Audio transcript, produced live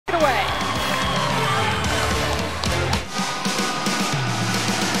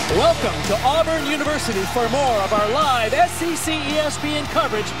Welcome to Auburn University for more of our live SEC ESPN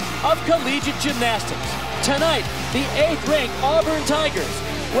coverage of collegiate gymnastics. Tonight, the 8th-ranked Auburn Tigers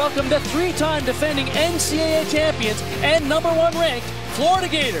welcome the 3-time defending NCAA champions and #1 ranked Florida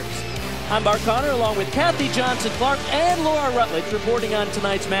Gators. I'm Bart Connor along with Kathy Johnson-Clark and Laura Rutledge reporting on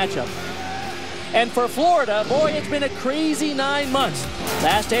tonight's matchup. And for Florida, boy, it's been a crazy 9 months.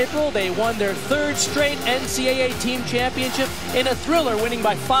 Last April, they won their 3rd straight NCAA team championship in a thriller, winning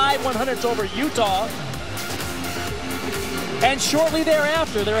by 5 100ths over Utah. And shortly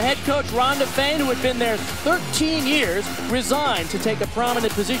thereafter, their head coach, Rhonda Fain, who had been there 13 years, resigned to take a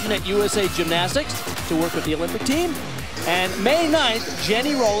prominent position at USA Gymnastics to work with the Olympic team. And May 9th,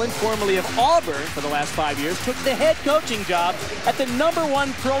 Jenny Rowland, formerly of Auburn for the last 5 years, took the head coaching job at the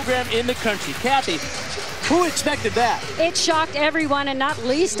 #1 program in the country. Kathy, who expected that? It shocked everyone, and not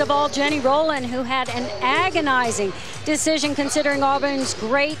least of all Jenny Rowland, who had an agonizing decision considering Auburn's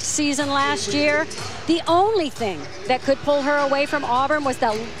great season last year. The only thing that could pull her away from Auburn was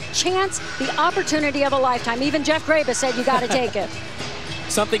the chance, the opportunity of a lifetime. Even Jeff Graba said, you got to take it.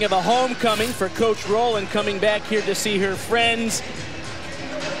 Something of a homecoming for Coach Rowland, coming back here to see her friends.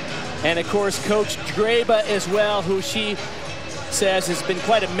 And of course, Coach Graba as well, who she says has been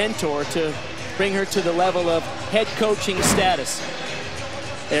quite a mentor to bring her to the level of head coaching status.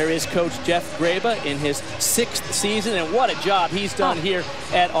 There is Coach Jeff Graba in his 6th season, and what a job he's done here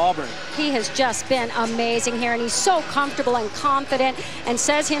at Auburn. He has just been amazing here, and he's so comfortable and confident, and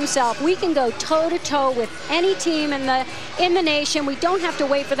says himself, we can go toe-to-toe with any team in the nation. We don't have to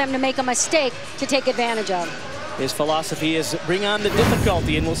wait for them to make a mistake to take advantage of. His philosophy is bring on the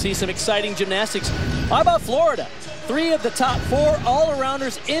difficulty, and we'll see some exciting gymnastics. How about Florida? 3 of the top 4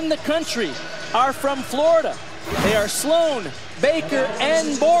 all-arounders in the country are from Florida. They are Sloan, Baker,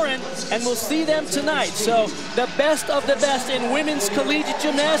 and Boren, and we'll see them tonight. So the best of the best in women's collegiate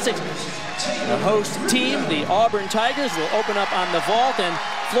gymnastics. The host team, the Auburn Tigers, will open up on the vault, and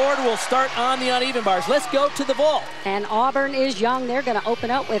Florida will start on the uneven bars. Let's go to the vault. And Auburn is young. They're going to open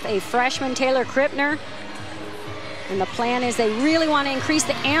up with a freshman, Taylor Krippner. And the plan is they really want to increase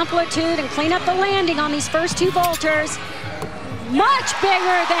the amplitude and clean up the landing on these first 2 vaulters. Much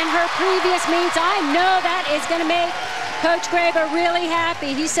bigger than her previous meets. I know that is going to make Coach Graba really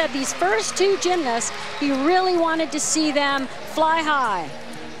happy. He said these first 2 gymnasts, he really wanted to see them fly high.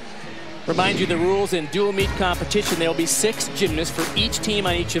 Remind you the rules in dual meet competition. There will be 6 gymnasts for each team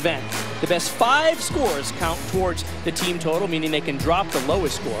on each event. The best 5 scores count towards the team total, meaning they can drop the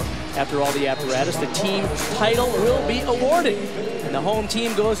lowest score. After all the apparatus, the team title will be awarded. And the home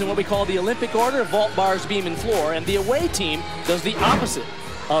team goes in what we call the Olympic order: vault, bars, beam, and floor. And the away team does the opposite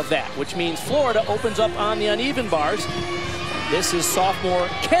of that, which means Florida opens up on the uneven bars. This is sophomore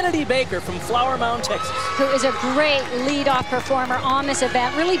Kennedy Baker from Flower Mound, Texas, who is a great lead-off performer on this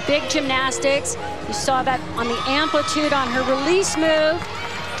event. Really big gymnastics. You saw that on the amplitude on her release move.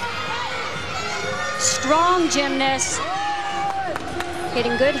 Strong gymnast.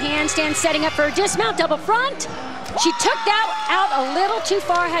 Hitting good handstands, setting up for a dismount, double front. She took that out a little too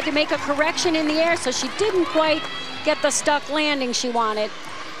far, had to make a correction in the air, so she didn't quite get the stuck landing she wanted.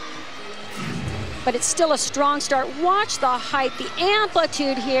 But it's still a strong start. Watch the height, the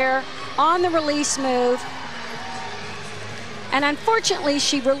amplitude here on the release move. And unfortunately,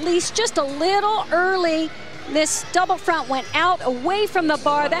 she released just a little early. This double front went out away from the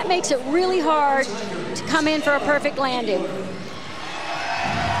bar. That makes it really hard to come in for a perfect landing.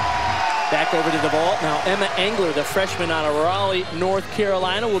 Back over to the vault. Now Emma Engler, the freshman out of Raleigh, North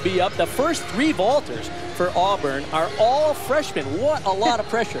Carolina, will be up. The first 3 vaulters for Auburn are all freshmen. What a lot of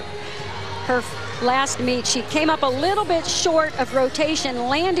pressure. Her last meet, she came up a little bit short of rotation,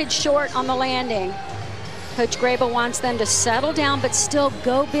 landed short on the landing. Coach Graba wants them to settle down but still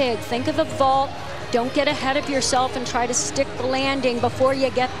go big. Think of the vault. Don't get ahead of yourself and try to stick the landing before you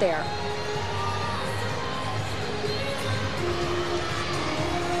get there.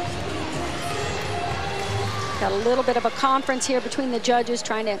 Got a little bit of a conference here between the judges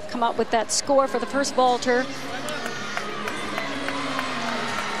trying to come up with that score for the first vaulter.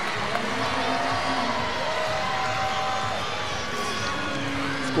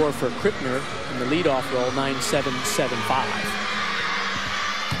 Score for Krippner in the leadoff roll, 9.775.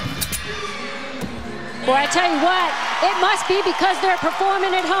 Boy, I tell you what, it must be because they're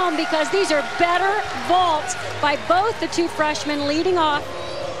performing at home, because these are better vaults by both the 2 freshmen leading off.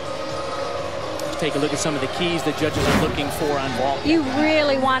 Take a look at some of the keys the judges are looking for on vault. You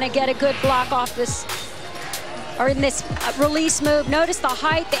really want to get a good block off this or in this release move. Notice the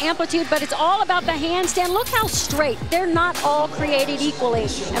height, the amplitude, but it's all about the handstand. Look how straight. They're not all created equally.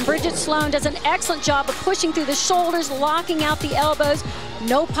 And Bridget Sloan does an excellent job of pushing through the shoulders, locking out the elbows,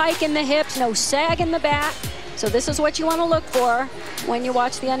 no pike in the hips, no sag in the back. So this is what you want to look for when you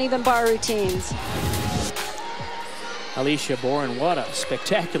watch the uneven bar routines. Alicia Boren, what a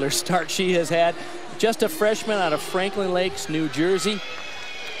spectacular start she has had. Just a freshman out of Franklin Lakes, New Jersey.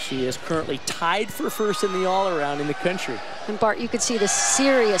 She is currently tied for first in the all-around in the country. And Bart, you could see the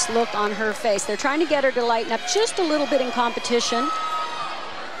serious look on her face. They're trying to get her to lighten up just a little bit in competition.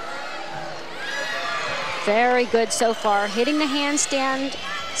 Very good so far, hitting the handstand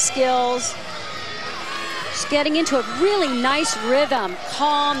skills. She's getting into a really nice rhythm,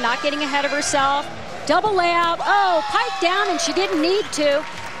 calm, not getting ahead of herself. Double layout, oh, pike down, and she didn't need to.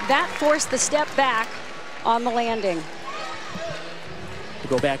 That forced the step back on the landing. We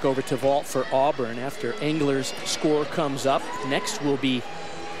go back over to vault for Auburn after Engler's score comes up. Next will be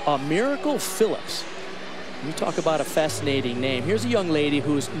Miracle Phillips. You talk about a fascinating name. Here's a young lady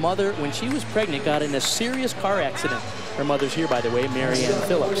whose mother, when she was pregnant, got in a serious car accident. Her mother's here, by the way, Marianne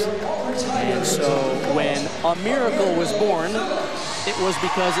Phillips. And so when a miracle was born, it was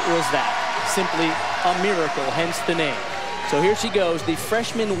because it was that. Simply a miracle, hence the name. So here she goes, the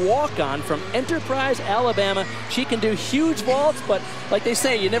freshman walk-on from Enterprise, Alabama. She can do huge vaults, but like they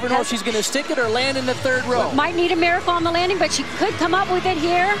say, you never know if she's going to stick it or land in the third row. Might need a miracle on the landing, but she could come up with it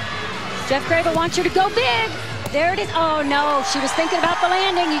here. Jeff Graber wants her to go big. There it is. Oh, no, she was thinking about the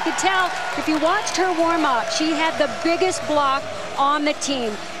landing. You could tell if you watched her warm up, she had the biggest block on the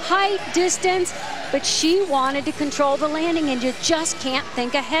team. Height, distance, but she wanted to control the landing, and you just can't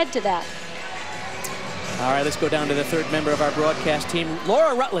think ahead to that. All right, let's go down to the third member of our broadcast team,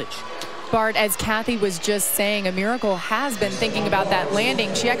 Laura Rutledge. Bart, as Kathy was just saying, a miracle has been thinking about that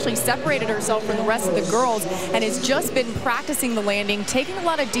landing. She actually separated herself from the rest of the girls and has just been practicing the landing, taking a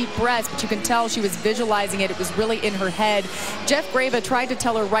lot of deep breaths, but you can tell she was visualizing it. It was really in her head. Jeff Graber tried to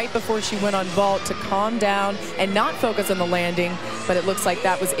tell her right before she went on vault to calm down and not focus on the landing, but it looks like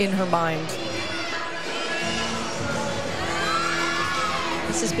that was in her mind.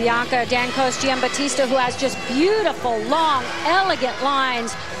 This is Bianca Dancose-Giambattisto, who has just beautiful, long, elegant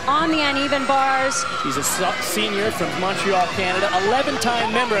lines on the uneven bars. She's a senior from Montreal, Canada,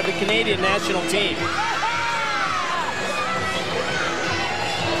 11-time member of the Canadian national team.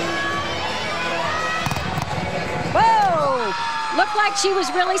 Whoa! Looked like she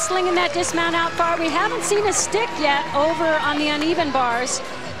was really slinging that dismount out far. We haven't seen a stick yet over on the uneven bars,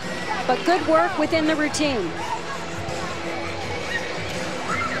 but good work within the routine.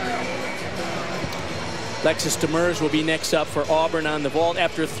 Lexus Demers will be next up for Auburn on the vault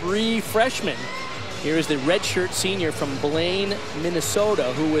after 3 freshmen. Here is the redshirt senior from Blaine,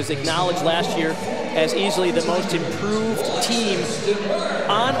 Minnesota, who was acknowledged last year as easily the most improved team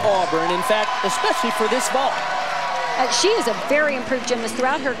on Auburn. In fact, especially for this vault. She is a very improved gymnast.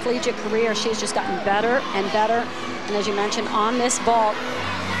 Throughout her collegiate career, she's just gotten better and better. And as you mentioned, on this vault,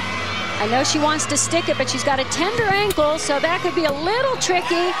 I know she wants to stick it, but she's got a tender ankle, so that could be a little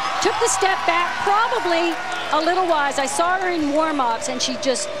tricky. Took the step back, probably a little wise. I saw her in warm-ups, and she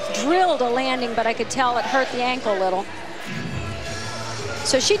just drilled a landing, but I could tell it hurt the ankle a little.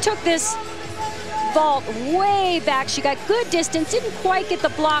 So she took this vault way back. She got good distance, didn't quite get the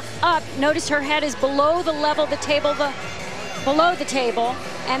block up. Notice her head is below the level of the table, below the table,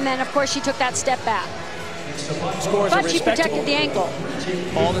 and then, of course, she took that step back. Scores but she protected the ankle.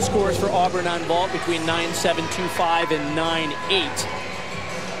 All the scores for Auburn on vault between 9.725 and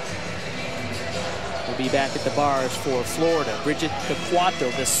 9.8. We'll be back at the bars for Florida. Bridgette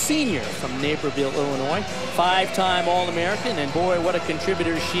Caquatto, the senior from Naperville, Illinois, 5-time All-American, and boy, what a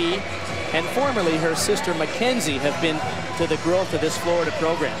contributor she and formerly her sister Mackenzie have been to the growth of this Florida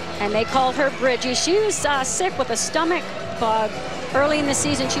program. And they called her Bridgie. She was sick with a stomach bug early in the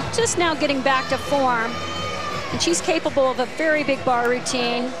season. She's just now getting back to form. And she's capable of a very big bar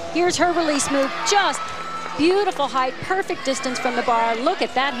routine. Here's her release move, just beautiful height, perfect distance from the bar. Look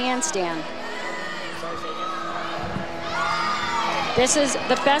at that handstand. This is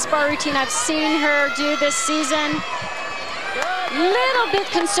the best bar routine I've seen her do this season. Little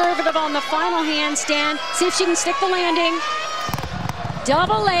bit conservative on the final handstand. See if she can stick the landing.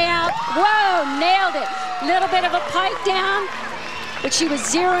 Double layout, whoa, nailed it. Little bit of a pike down, but she was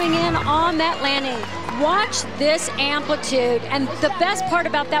zeroing in on that landing. Watch this amplitude, and the best part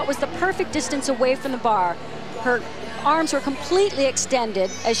about that was the perfect distance away from the bar. Her arms were completely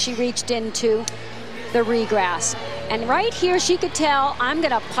extended as she reached into the regrasp. And right here she could tell, I'm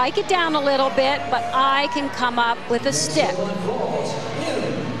gonna pike it down a little bit, but I can come up with a stick.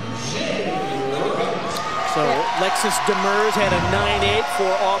 So Lexus Demers had a 9.8 for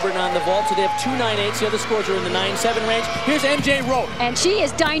Auburn on the vault, so they have 2 9.8s. The other scores are in the 9.7 range. Here's MJ Rott. And she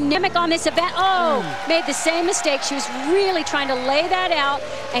is dynamic on this event. Oh, made the same mistake. She was really trying to lay that out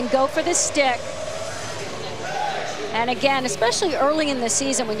and go for the stick. And again, especially early in the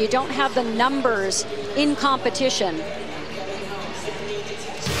season when you don't have the numbers in competition.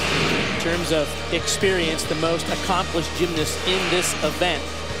 In terms of experience, the most accomplished gymnast in this event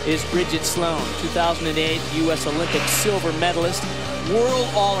is Bridget Sloan, 2008 U.S. Olympic silver medalist, world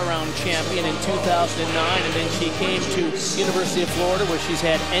all-around champion in 2009, and then she came to University of Florida where she's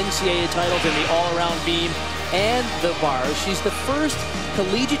had NCAA titles in the all-around beam and the bars. She's the first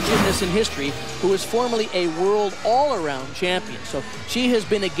collegiate gymnast in history who is formerly a world all-around champion. So she has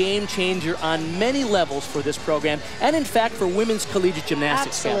been a game changer on many levels for this program and in fact for women's collegiate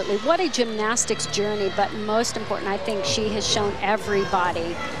gymnastics. Absolutely. What a gymnastics journey, but most important, I think she has shown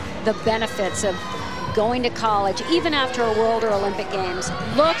everybody the benefits of going to college, even after a World or Olympic Games.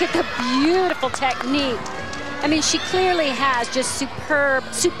 Look at the beautiful technique. I mean, she clearly has just superb,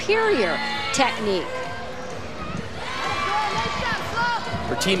 superior technique.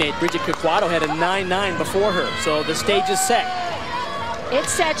 Her teammate, Bridgette Caquatto, had a 9.9 before her, so the stage is set.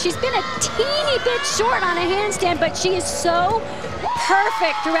 It's set. She's been a teeny bit short on a handstand, but she is so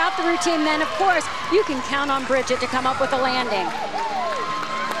perfect throughout the routine. Then, of course, you can count on Bridget to come up with a landing.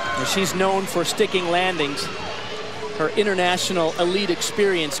 And she's known for sticking landings. Her international elite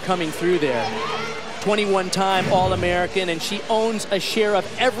experience coming through there. 21-time All-American, and she owns a share of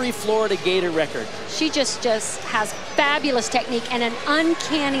every Florida Gator record. She just has fabulous technique and an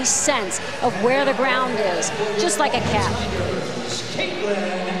uncanny sense of where the ground is, just like a cat.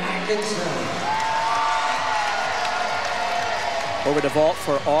 Over the vault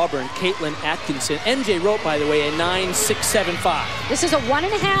for Auburn, Caitlin Atkinson. MJ Rott, by the way, a 9.675. This is a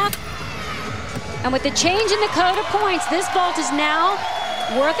 1.5. And with the change in the code of points, this vault is now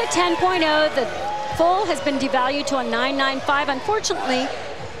worth a 10.0. The full has been devalued to a 9.95. Unfortunately,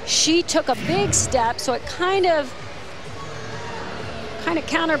 she took a big step, so it kind of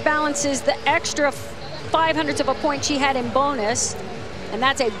counterbalances the extra 0.05 of a point she had in bonus, and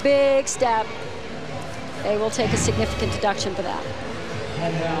that's a big step. They will take a significant deduction for that.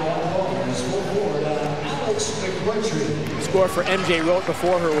 And now, McMurtry. Score for MJ Rott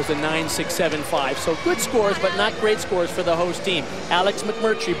before her was a 9.675. So good scores, but not great scores for the host team. Alex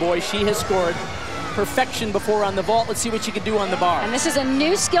McMurtry, boy, she has scored perfection before on the vault. Let's see what she can do on the bar. And this is a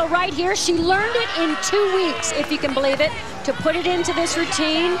new skill right here. She learned it in 2 weeks, if you can believe it, to put it into this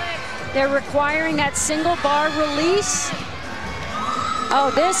routine. They're requiring that single bar release. Oh,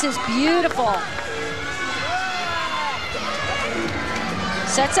 this is beautiful.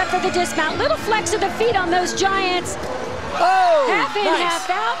 Sets up for the dismount. Little flex of the feet on those giants. Oh, half in, nice. half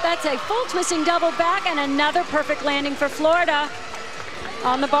out. That's a full twisting double back and another perfect landing for Florida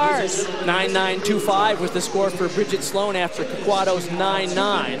on the bars. 9.925 was the score for Bridget Sloan after Caquatto's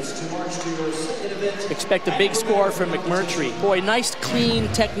 9.9. Expect a big score from McMurtry. Boy, nice clean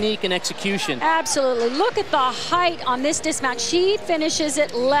technique and execution. Absolutely. Look at the height on this dismount. She finishes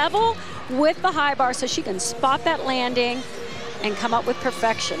it level with the high bar so she can spot that landing and come up with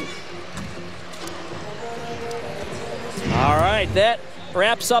perfection. All right, that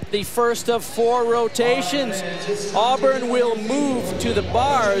wraps up the first of 4 rotations. Auburn will move to the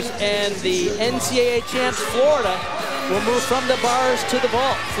bars, and the NCAA champs Florida will move from the bars to the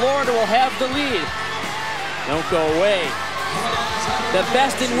vault. Florida will have the lead. Don't go away. The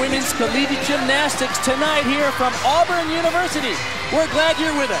best in women's collegiate gymnastics tonight here from Auburn University. We're glad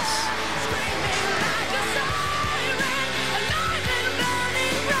you're with us.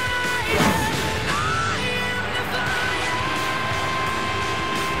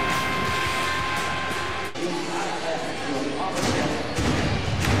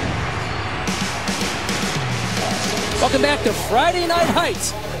 Welcome back to Friday Night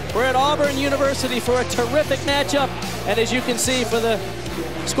Heights. We're at Auburn University for a terrific matchup. And as you can see, for the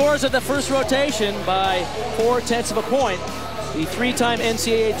scores of the first rotation by 0.4 of a point, the 3-time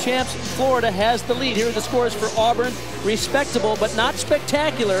NCAA champs, Florida, has the lead. Here are the scores for Auburn. Respectable, but not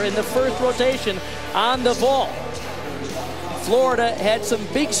spectacular in the first rotation on the vault. Florida had some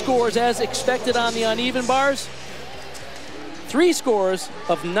big scores as expected on the uneven bars. 3 scores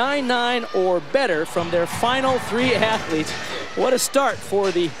of 9.9 or better from their final 3 athletes. What a start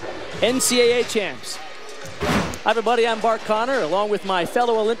for the NCAA champs. Hi, everybody. I'm Bart Connor, along with my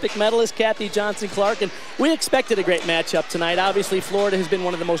fellow Olympic medalist, Kathy Johnson-Clark, and we expected a great matchup tonight. Obviously, Florida has been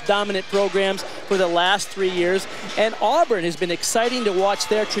one of the most dominant programs for the last 3 years, and Auburn has been exciting to watch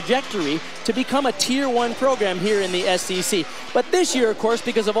their trajectory to become a Tier 1 program here in the SEC. But this year, of course,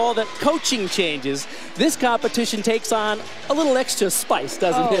 because of all the coaching changes, this competition takes on a little extra spice,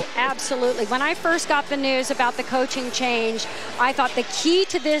 doesn't it? Absolutely. When I first got the news about the coaching change, I thought the key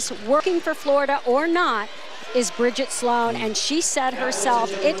to this, working for Florida or not, is Bridget Sloan, and she said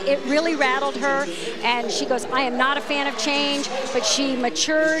herself, it really rattled her, and she goes, I am not a fan of change, but she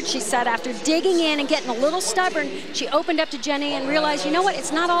matured. She said after digging in and getting a little stubborn, she opened up to Jenny and realized, you know what,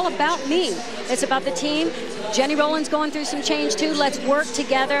 it's not all about me, it's about the team. Jenny Rowland's going through some change too. Let's work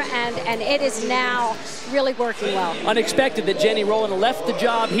together, and it is now really working well. Unexpected that Jenny Rowland left the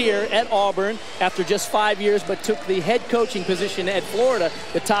job here at Auburn after just 5 years, but took the head coaching position at Florida,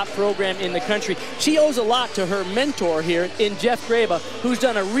 the top program in the country. She owes a lot to her mentor here in Jeff Graba, who's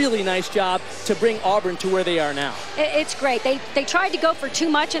done a really nice job to bring Auburn to where they are now. It's great. They tried to go for too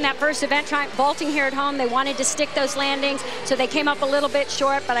much in that first event, vaulting here at home. They wanted to stick those landings, so they came up a little bit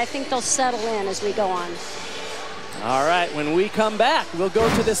short, but I think they'll settle in as we go on. All right, when we come back, we'll go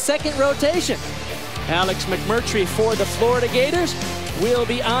to the second rotation. Alex McMurtry for the Florida Gators will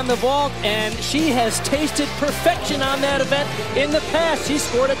be on the vault, and she has tasted perfection on that event in the past. She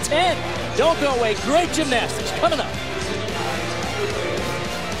scored a 10. Don't go away. Great gymnastics coming up.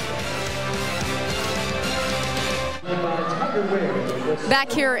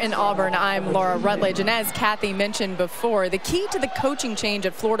 Back here in Auburn, I'm Laura Rutledge, and as Kathy mentioned before, the key to the coaching change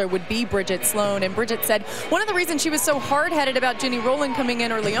at Florida would be Bridget Sloan. And Bridget said one of the reasons she was so hard-headed about Jenny Rowland coming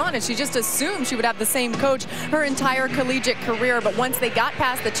in early on is she just assumed she would have the same coach her entire collegiate career. But once they got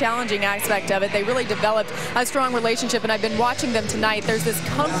past the challenging aspect of it, they really developed a strong relationship. And I've been watching them tonight. There's this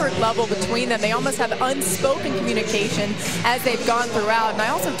comfort level between them. They almost have unspoken communication as they've gone throughout. And I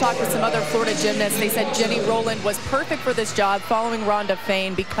also talked with some other Florida gymnasts. They said Jenny Rowland was perfect for this job following Rhonda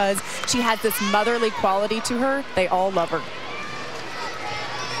Fane because she has this motherly quality to her. They all love her.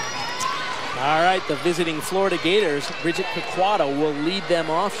 All right, the visiting Florida Gators, Bridgette Caquatto, will lead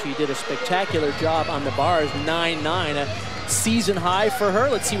them off. She did a spectacular job on the bars, 9-9, a season high for her.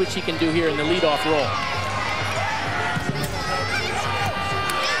 Let's see what she can do here in the leadoff role.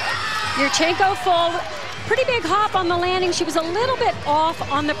 Yurchenko full. Pretty big hop on the landing. She was a little bit off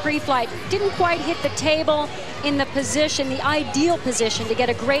on the pre-flight. Didn't quite hit the table in the position, the ideal position to get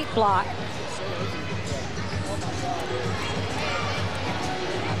a great block.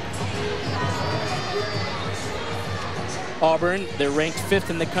 Auburn, they're ranked 5th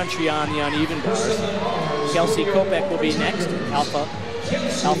in the country on the uneven bars. Kelsey Kopec will be next.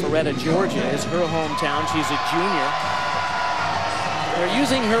 Alpharetta, Georgia is her hometown. She's a junior. They're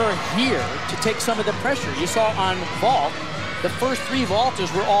using her here to take some of the pressure. You saw on vault, the first 3 vaulters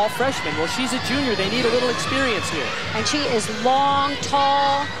were all freshmen. Well, she's a junior. They need a little experience here. And she is long,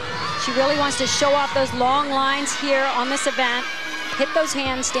 tall. She really wants to show off those long lines here on this event. Hit those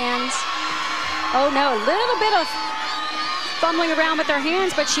handstands. Oh, no, a little bit of fumbling around with her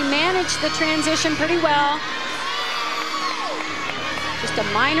hands, but she managed the transition pretty well. Just a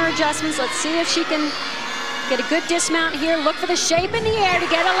minor adjustments. Let's see if she can get a good dismount here. Look for the shape in the air to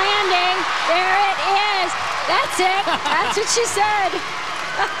get a landing. There it is. That's it. That's what she said.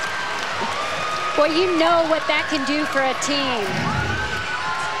 Boy, you know what that can do for a team.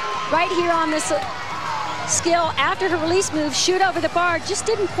 Right here on this skill, after her release move, shoot over the bar, just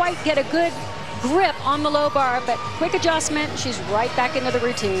didn't quite get a good grip on the low bar, but quick adjustment, she's right back into the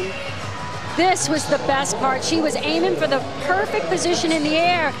routine. This was the best part. She was aiming for the perfect position in the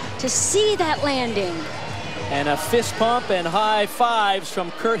air to see that landing. And a fist pump and high fives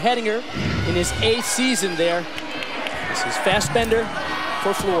from Kurt Hettinger in his 8th season there. This is Fassbender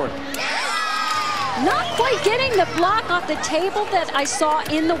for Florida. Not quite getting the block off the table that I saw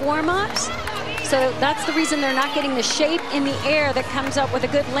in the warm-ups. So that's the reason they're not getting the shape in the air that comes up with a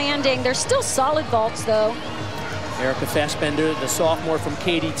good landing. They're still solid vaults, though. Ericha Fassbender, the sophomore from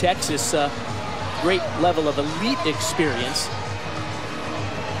Katy, Texas. Great level of elite experience.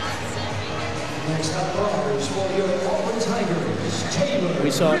 Next up, bars for your Auburn Tigers, Taylor.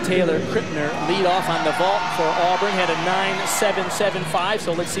 We saw Taylor Krippner lead off on the vault for Auburn, had a 9.775,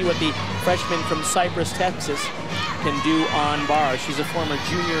 so let's see what the freshman from Cypress, Texas can do on bars. She's a former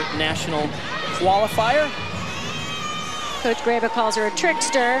junior national qualifier. Coach Graba calls her a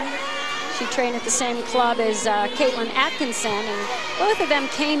trickster. She trained at the same club as Caitlin Atkinson, and both of them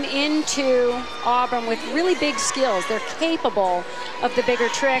came into Auburn with really big skills. They're capable of the bigger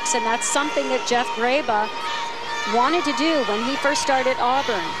tricks, and that's something that Jeff Graba wanted to do when he first started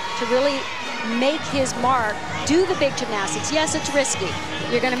Auburn, to really make his mark, do the big gymnastics. Yes, it's risky.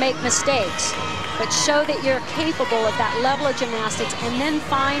 You're going to make mistakes, but show that you're capable of that level of gymnastics, and then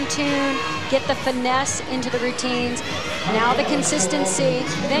fine-tune, get the finesse into the routines. Now the consistency,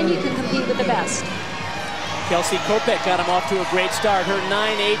 then you can compete with the best. Kelsey Kopec got him off to a great start. Her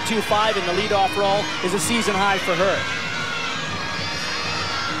 9.825 in the leadoff role is a season high for her.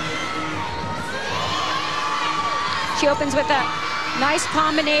 She opens with a nice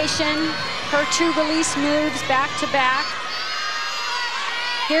combination. Her 2 release moves back to back.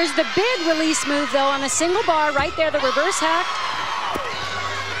 Here's the big release move though on a single bar right there, the reverse hack.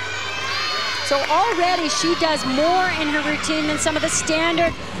 So already she does more in her routine than some of the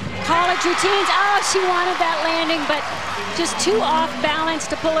standard college routines. Oh, she wanted that landing, but just too off balance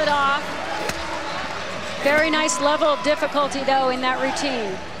to pull it off. Very nice level of difficulty though in that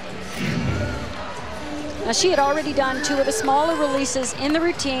routine. Now she had already done 2 of the smaller releases in the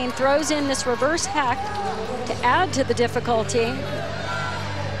routine, throws in this reverse hack to add to the difficulty.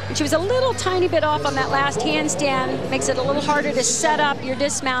 And she was a little tiny bit off on that last handstand, makes it a little harder to set up your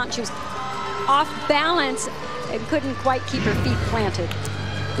dismount. She was off balance and couldn't quite keep her feet planted.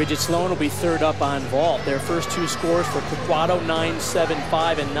 Bridget Sloan will be third up on vault. Their first 2 scores for Caquatto,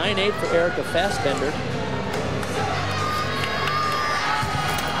 9.75 and 9.8 for Ericha Fassbender.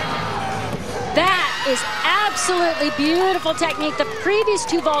 That is absolutely beautiful technique. The previous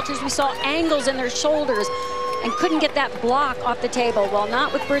 2 vaulters, we saw angles in their shoulders and couldn't get that block off the table. Well,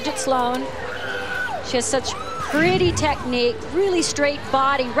 not with Bridget Sloan. She has such pretty technique, really straight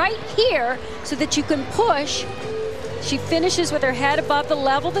body right here so that you can push. She finishes with her head above the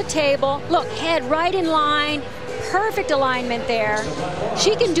level of the table. Look, head right in line. Perfect alignment there.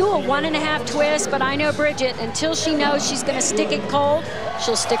 She can do a 1.5 twist, but I know Bridget, until she knows she's going to stick it cold,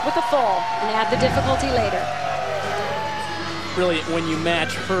 she'll stick with the full and add the difficulty later. Brilliant when you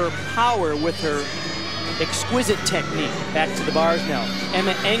match her power with her exquisite technique. Back to the bars now.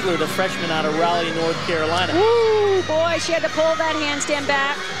 Emma Engler, the freshman out of Raleigh, North Carolina. Ooh, boy, she had to pull that handstand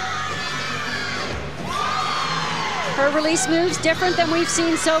back. Her release moves different than we've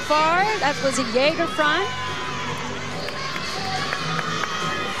seen so far. That was a Jaeger front.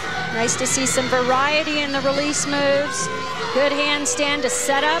 Nice to see some variety in the release moves. Good handstand to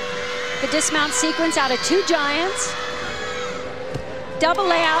set up the dismount sequence out of 2 giants. Double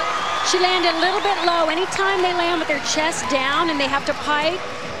layout. She landed a little bit low. Anytime they land with their chest down and they have to pike,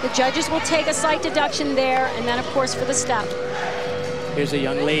 the judges will take a slight deduction there, and then of course for the step. Here's a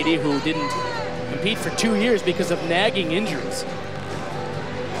young lady who didn't compete for 2 years because of nagging injuries.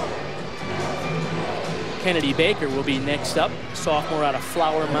 Kennedy Baker will be next up, sophomore out of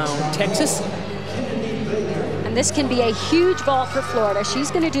Flower Mound, Texas. And this can be a huge vault for Florida. She's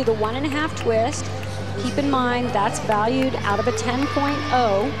going to do the 1.5 twist. Keep in mind that's valued out of a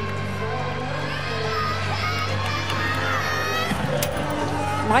 10.0.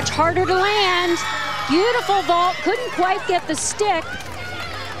 Much harder to land. Beautiful vault, couldn't quite get the stick.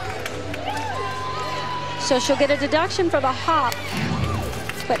 So she'll get a deduction for the hop.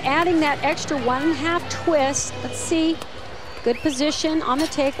 But adding that extra 1.5 twist, let's see, good position on the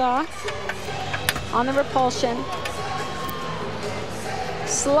takeoff, on the repulsion.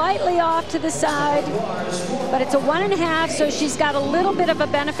 Slightly off to the side, but it's a 1.5, so she's got a little bit of a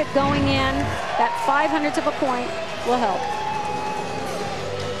benefit going in. That 0.05 of a point will help.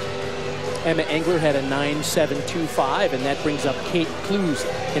 Emma Engler had a 9.725, and that brings up Kait Kluz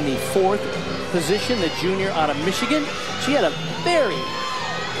in the 4th position, the junior out of Michigan. She had a very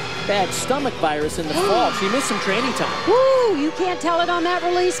bad stomach virus in the fall. She missed some training time. Woo, you can't tell it on that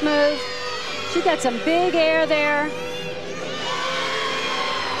release move. She got some big air there.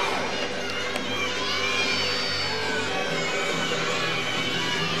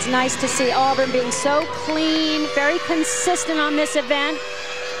 It's nice to see Auburn being so clean, very consistent on this event.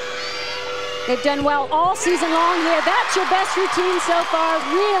 They've done well all season long here. That's your best routine so far.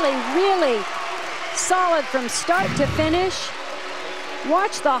 Really, really solid from start to finish.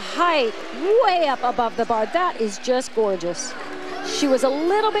 Watch the height way up above the bar. That is just gorgeous. She was a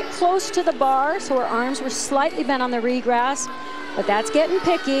little bit close to the bar, so her arms were slightly bent on the regrass, but that's getting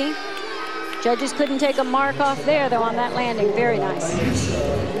picky. Judges couldn't take a mark off there, though, on that landing. Very nice.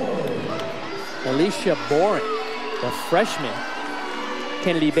 Alicia Boren, the freshman.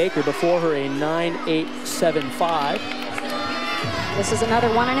 Kennedy Baker before her a 9.875. This is another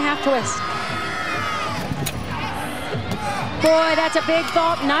 1.5 twist. Boy, that's a big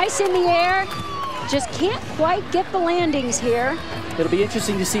vault. Nice in the air. Just can't quite get the landings here. It'll be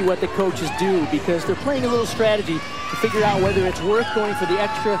interesting to see what the coaches do, because they're playing a little strategy. to figure out whether it's worth going for the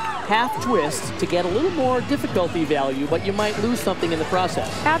extra half twist to get a little more difficulty value, but you might lose something in the process.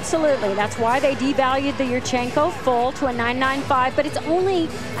 Absolutely. That's why they devalued the Yurchenko full to a 9.95, but it's only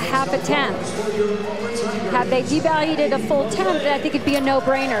a half a tenth. Had they devalued it a full tenth, I think it'd be a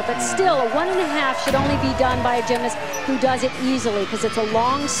no-brainer, but still a 1.5 should only be done by a gymnast who does it easily, because it's a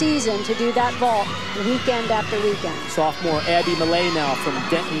long season to do that vault weekend after weekend. Sophomore Abby Millay now from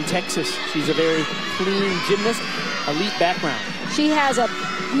Denton, Texas. She's a very clean gymnast, elite background. She has a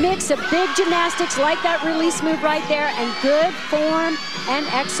mix of big gymnastics like that release move right there and good form and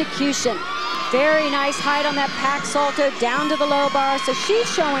execution. Very nice height on that pack salto down to the low bar. So she's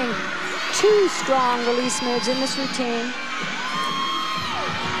showing 2 strong release moves in this routine.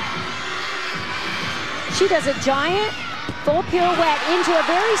 She does a giant full pirouette into a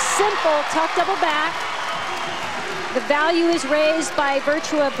very simple tuck double back. The value is raised by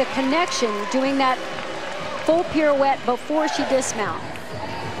virtue of the connection, doing that full pirouette before she dismounts.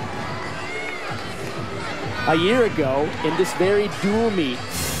 A year ago, in this very dual meet,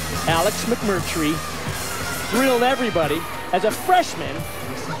 Alex McMurtry thrilled everybody as a freshman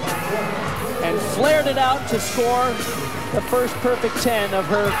and flared it out to score the first perfect 10 of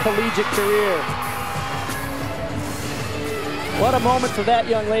her collegiate career. What a moment for that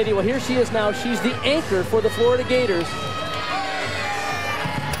young lady. Well, here she is now. She's the anchor for the Florida Gators.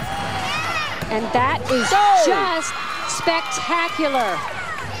 And that is just spectacular.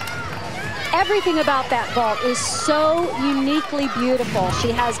 Everything about that vault is so uniquely beautiful.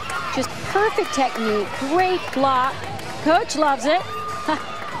 She has just perfect technique, great block. Coach loves it.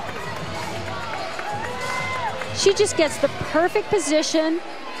 She just gets the perfect position,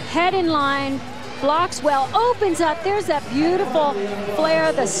 head in line, blocks well, opens up. There's that beautiful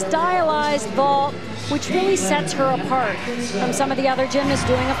flare, the stylized vault, which really sets her apart from some of the other gymnasts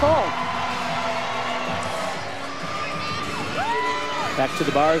doing a full. Back to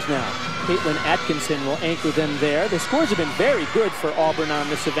the bars now. Caitlin Atkinson will anchor them there. The scores have been very good for Auburn on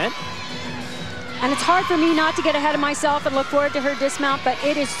this event. And it's hard for me not to get ahead of myself and look forward to her dismount, but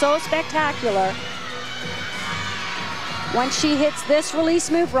it is so spectacular. Once she hits this release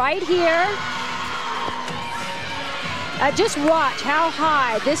move right here, just watch how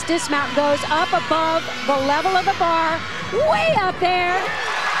high this dismount goes up above the level of the bar, way up there.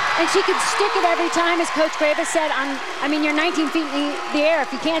 And she can stick it every time, as Coach Graves said. I mean, you're 19 feet in the air.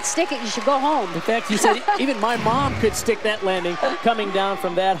 If you can't stick it, you should go home. In fact, he said even my mom could stick that landing coming down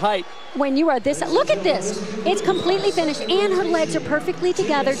from that height. When you are this, look at this. It's completely finished, and her legs are perfectly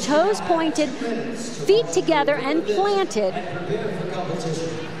together, toes pointed, feet together and planted.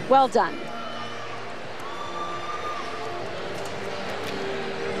 Well done.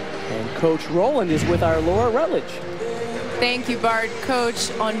 And Coach Rowland is with our Laura Rutledge. Thank you, Bart. Coach,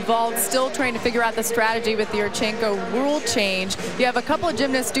 on vault, still trying to figure out the strategy with the Yurchenko rule change. You have a couple of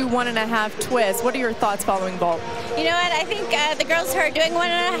gymnasts do 1.5 twists. What are your thoughts following vault? You know what? I think the girls who are doing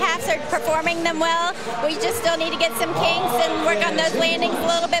 1.5s are performing them well. We just still need to get some kinks and work on those landings a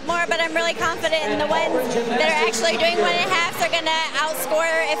little bit more, but I'm really confident in the ones that are actually doing 1.5s are going to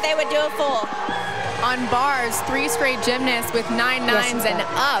outscore if they would do a full. On bars, 3 straight gymnasts with 9.9s and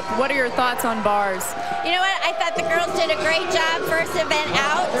up. What are your thoughts on bars? You know what? I thought the girls did a great job first event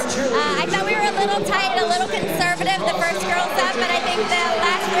out. I thought we were a little tight, a little conservative the first girls up, but I think the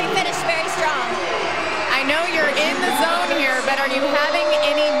last 3 finished very strong. I know you're in the zone here, but are you having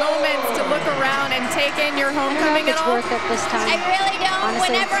any moments to look around and take in your homecoming at all? It's worth it this time. I really don't.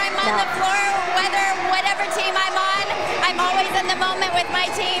 Honestly, whenever I'm on the floor, whatever team I'm on, I'm always in the moment with my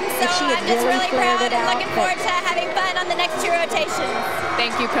team, so I'm just really proud and looking forward to having fun on the next 2 rotations.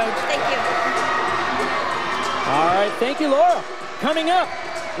 Thank you, Coach. Thank you. All right, thank you, Laura. Coming up,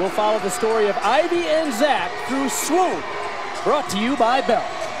 we'll follow the story of Ivy and Zach through swoon, brought to you by Bell.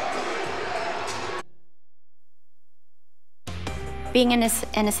 Being an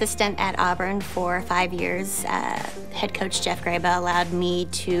assistant at Auburn for 5 years, head coach Jeff Graba allowed me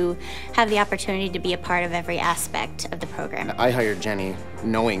to have the opportunity to be a part of every aspect of the program. I hired Jenny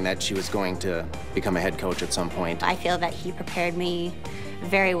knowing that she was going to become a head coach at some point. I feel that he prepared me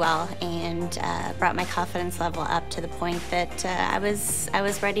very well and brought my confidence level up to the point that I was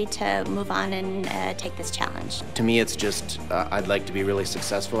ready to move on and take this challenge. To me, it's just, I'd like to be really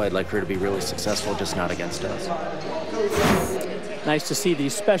successful. I'd like her to be really successful, just not against us. Nice to see the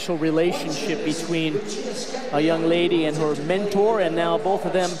special relationship between a young lady and her mentor, and now both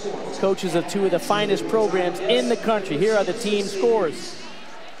of them coaches of 2 of the finest programs in the country. Here are the team scores.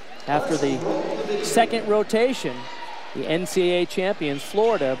 After the second rotation, the NCAA champions,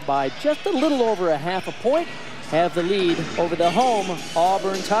 Florida, by just a little over a half a point, have the lead over the home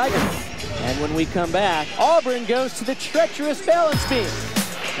Auburn Tigers. And when we come back, Auburn goes to the treacherous balance beam.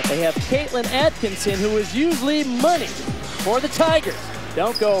 But they have Caitlin Atkinson, who is usually money for the Tigers.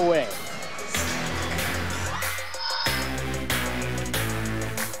 Don't go away.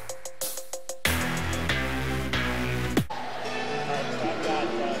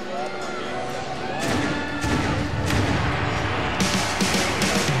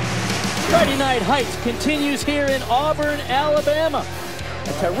 Friday Night Heights continues here in Auburn, Alabama.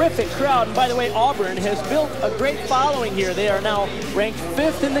 A terrific crowd, and by the way, Auburn has built a great following here. They are now ranked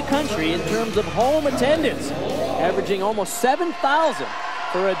 5th in the country in terms of home attendance, averaging almost 7,000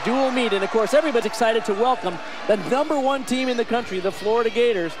 for a dual meet. And of course, everybody's excited to welcome the #1 team in the country, the Florida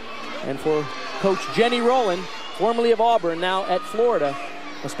Gators. And for Coach Jenny Rowland, formerly of Auburn, now at Florida,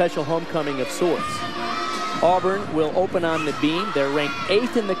 a special homecoming of sorts. Auburn will open on the beam. They're ranked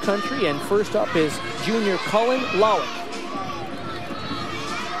 8th in the country, and first up is junior Kullen Hlawek.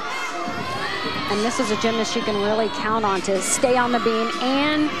 And this is a gymnast you can really count on to stay on the beam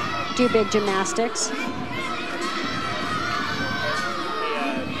and do big gymnastics. Into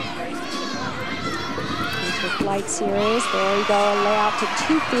flight series. There you go, a layout to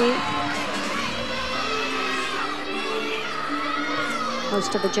 2 feet.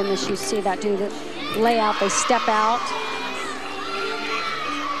 Most of the gymnasts you see that do the layout, they step out.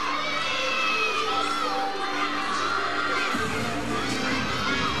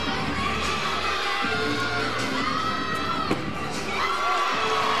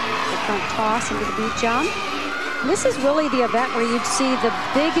 Front toss into the beat jump. This is really the event where you'd see the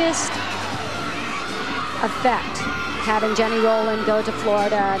biggest effect, having Jenny Rowland go to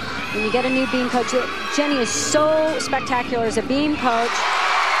Florida. When you get a new beam coach, Jenny is so spectacular as a beam coach.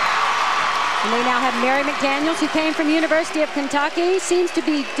 And they now have Mary McDaniels, who came from University of Kentucky, seems to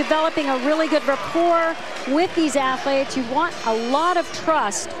be developing a really good rapport with these athletes. You want a lot of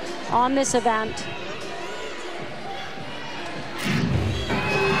trust on this event.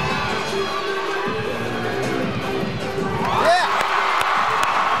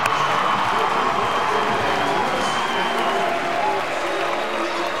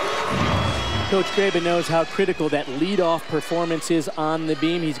 Coach Graba knows how critical that leadoff performance is on the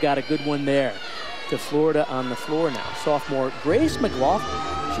beam. He's got a good one there. To Florida on the floor now. Sophomore Grace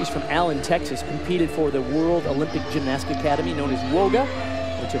McLaughlin. She's from Allen, Texas. Competed for the World Olympic Gymnastics Academy, known as WOGA,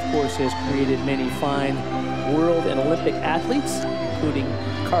 which of course has created many fine world and Olympic athletes, including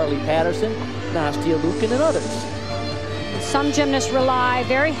Carly Patterson, Nastia Lukin, and others. Some gymnasts rely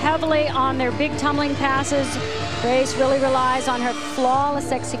very heavily on their big tumbling passes. Grace really relies on her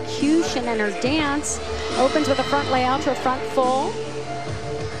flawless execution, and her dance opens with a front layout to a front full.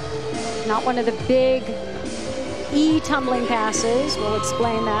 Not one of the big tumbling passes. We'll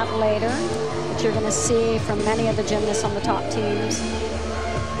explain that later, that you're going to see from many of the gymnasts on the top teams.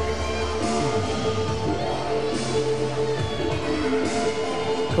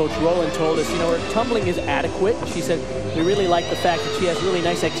 Coach Rowland told us, you know, her tumbling is adequate. She said, we really like the fact that she has really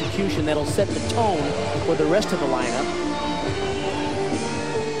nice execution that'll set the tone for the rest of the lineup.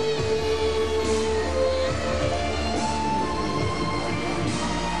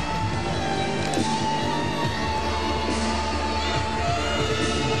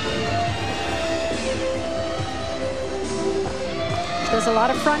 There's a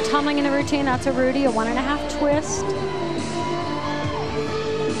lot of front tumbling in the routine. That's a Rudy, a 1.5 twist.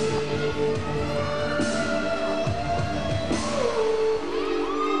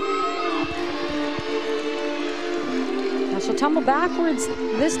 She'll tumble backwards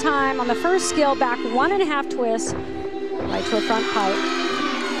this time on the first skill, back 1.5 twists, right to a front pipe.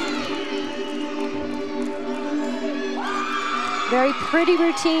 Very pretty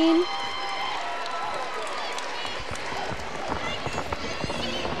routine.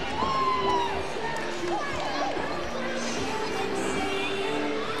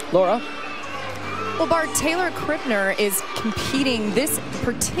 Laura? Well, Bart, Taylor Krippner is competing this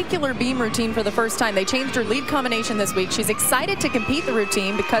particular beam routine for the first time. They changed her lead combination this week. She's excited to compete the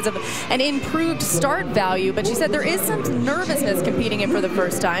routine because of an improved start value, but she said there is some nervousness competing it for the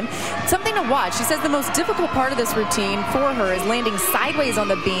first time. Something to watch. She says the most difficult part of this routine for her is landing sideways on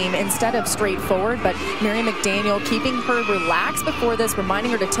the beam instead of straight forward, but Mary McDaniel keeping her relaxed before this,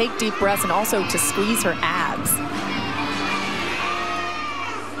 reminding her to take deep breaths and also to squeeze her abs.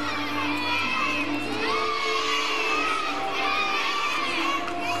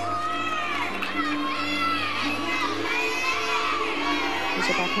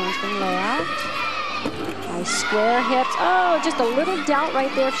 Handspring layout. Nice square hips. Oh, just a little doubt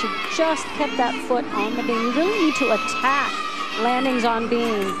right there if she just kept that foot on the beam. You really need to attack landings on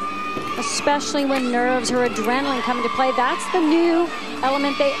beam. especially when nerves or adrenaline come into play. That's the new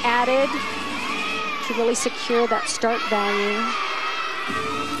element they added to really secure that start value.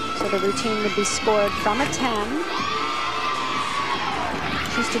 So the routine would be scored from a 10.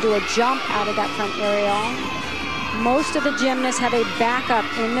 She used to do a jump out of that front aerial. Most of the gymnasts have a backup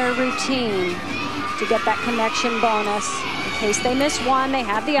in their routine to get that connection bonus. In case they miss one, they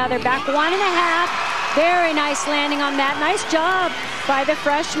have the other. Back 1.5. Very nice landing on that. Nice job by the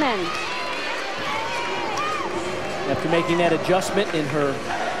freshman. After making that adjustment in her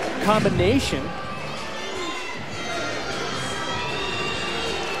combination.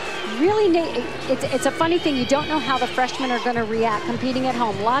 Really, it's a funny thing. You don't know how the freshmen are going to react competing at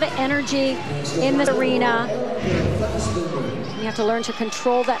home. A lot of energy in the arena. You have to learn to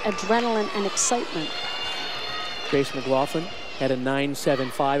control that adrenaline and excitement. Grace McLaughlin had a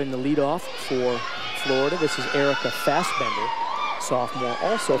 9.75 in the leadoff for Florida. This is Ericha Fassbender, sophomore,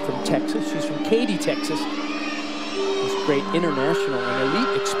 also from Texas. She's from Katy, Texas. She's great international and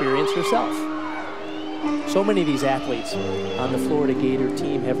elite experience herself. So many of these athletes on the Florida Gator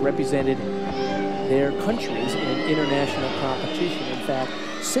team have represented their countries in an international competition. In fact,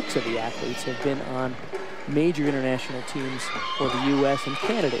 6 of the athletes have been on major international teams for the U.S. and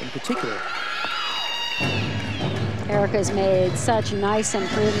Canada in particular. Ericha's made such nice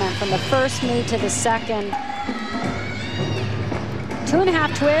improvement from the first meet to the second.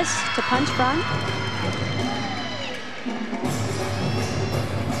 2.5 twists to punch front.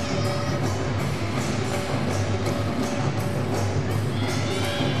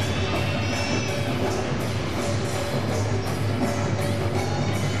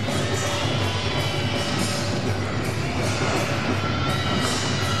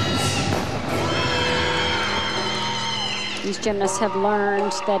 These gymnasts have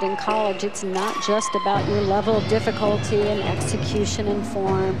learned that in college, it's not just about your level of difficulty and execution and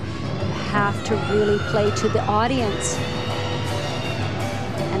form. You have to really play to the audience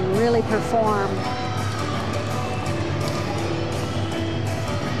and really perform.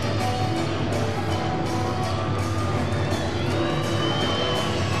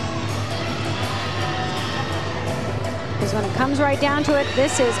 Because when it comes right down to it,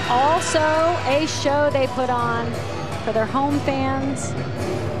 this is also a show they put on for their home fans.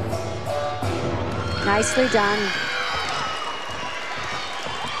 Nicely done.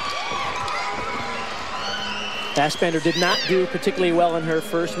 Fassbender did not do particularly well in her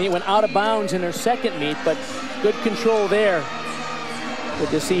first meet. Went out of bounds in her second meet, but good control there. Good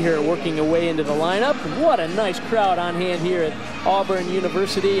to see her working her way into the lineup. What a nice crowd on hand here at Auburn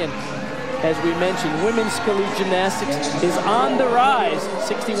University. And as we mentioned, women's collegiate gymnastics is on the rise.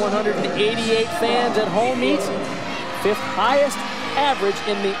 6,188 fans at home meets. 5th highest average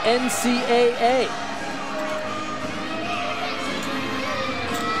in the NCAA.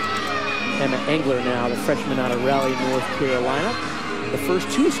 Emma Engler now, the freshman out of Raleigh, North Carolina. The first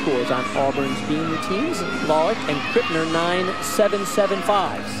 2 scores on Auburn's beam routines, Hlawek and Krippner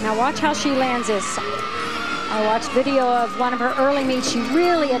 9.775s. Now watch how she lands this. I watched video of one of her early meets. She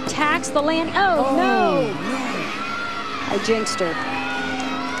really attacks the land. Oh no! I jinxed her.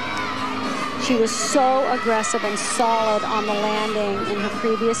 She was so aggressive and solid on the landing in her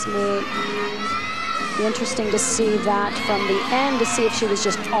previous meet. Be interesting to see that from the end, to see if she was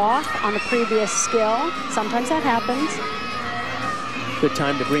just off on the previous skill. Sometimes that happens. Good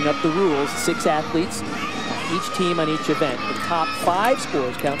time to bring up the rules. 6 athletes, each team on each event. The top 5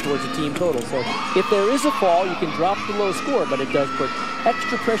 scores count towards the team total. So if there is a fall, you can drop the low score, but it does put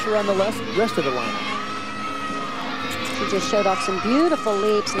extra pressure on the rest of the lineup. She just showed off some beautiful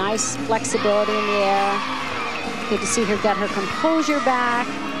leaps, nice flexibility in the air. Good to see her get her composure back.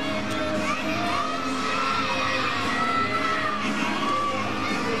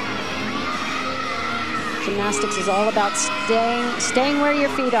 Gymnastics is all about staying where your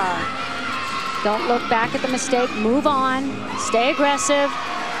feet are. Don't look back at the mistake, move on, stay aggressive.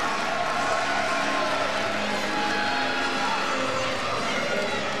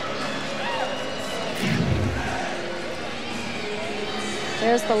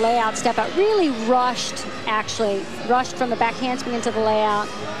 There's the layout step out. Really rushed, actually. Rushed from the back handspring into the layout.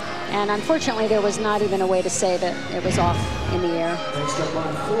 And unfortunately, there was not even a way to say that it was off in the air. Next up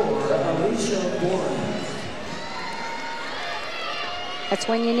on 4, Alicia Boren. That's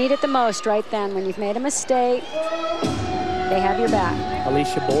when you need it the most, right then. When you've made a mistake, they have your back.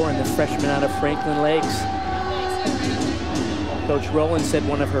 Alicia Boren, the freshman out of Franklin Lakes. Coach Rowland said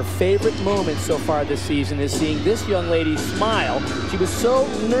one of her favorite moments so far this season is seeing this young lady smile. She was so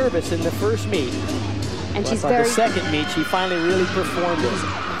nervous in the first meet. And she's by the second meet, she finally really performed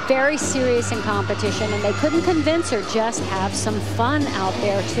it. very serious in competition, and they couldn't convince her. Just have some fun out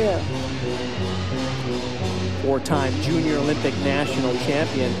there too. Four-time Junior Olympic national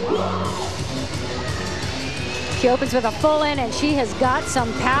champion. She opens with a full in, and she has got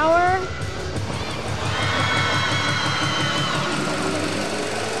some power.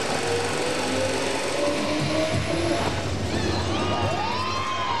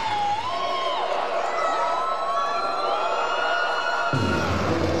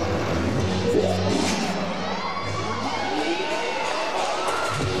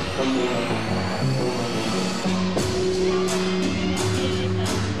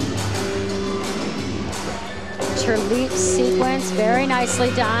 Her leap sequence, very nicely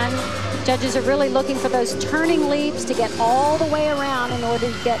done. Judges are really looking for those turning leaps to get all the way around in order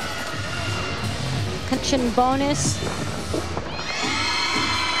to get connection bonus.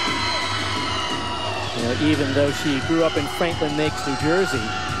 You know, even though she grew up in Franklin Lakes, New Jersey,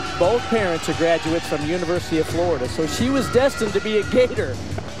 both parents are graduates from the University of Florida, so she was destined to be a Gator.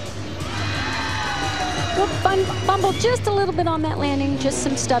 Well, fumbled just a little bit on that landing, just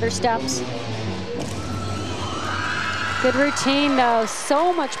some stutter steps. Good routine though,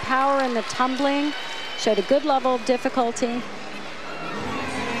 so much power in the tumbling. Showed a good level of difficulty.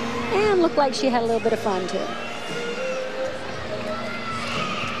 And looked like she had a little bit of fun too.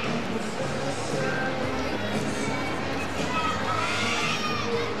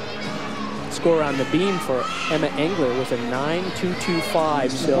 Score on the beam for Emma Engler was a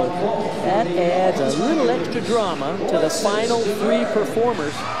 9.225, so that adds a little extra drama to the final three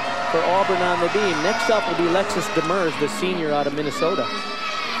performers for Auburn on the beam. Next up will be Lexus Demers, the senior out of Minnesota.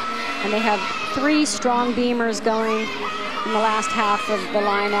 And they have three strong beamers going in the last half of the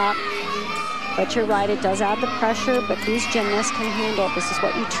lineup. But you're right, it does add the pressure, but these gymnasts can handle it. This is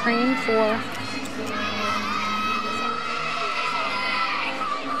what you train for.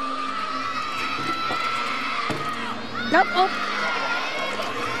 Nope, oh.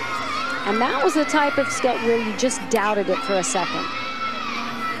 And that was the type of skill where you just doubted it for a second.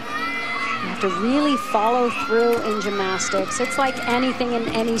 To really follow through in gymnastics. It's like anything in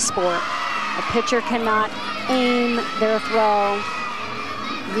any sport. A pitcher cannot aim their throw.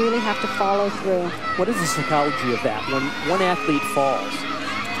 You really have to follow through. What is the psychology of that? When one athlete falls,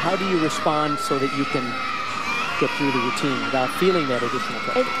 how do you respond so that you can get through the routine without feeling that additional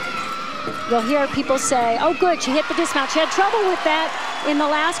pressure? You'll hear people say, oh good, she hit the dismount. She had trouble with that in the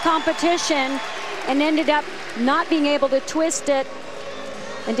last competition and ended up not being able to twist it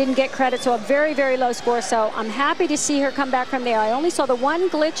and didn't get credit, so a very, very low score. So I'm happy to see her come back from there. I only saw the one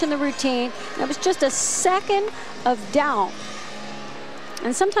glitch in the routine. It was just a second of doubt.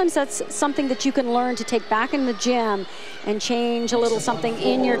 And sometimes that's something that you can learn to take back in the gym and change a little something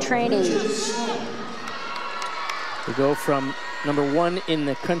in your training. We go from #1 in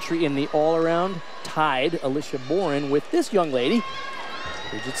the country in the all-around, tied Alicia Boren with this young lady,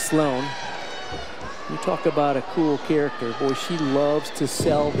 Bridget Sloan. You talk about a cool character. Boy, she loves to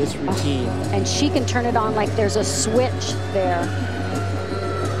sell this routine. And she can turn it on like there's a switch there.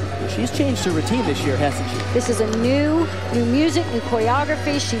 She's changed her routine this year, hasn't she? This is a new music, new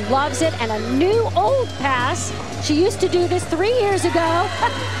choreography. She loves it. And a new old pass. She used to do this 3 years ago.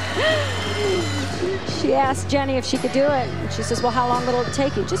 She asked Jenny if she could do it. And she says, well, how long will it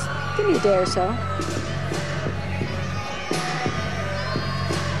take you? Just give me a day or so.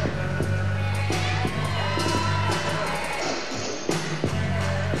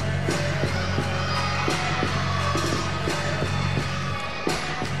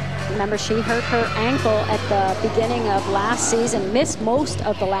 Remember, she hurt her ankle at the beginning of last season, missed most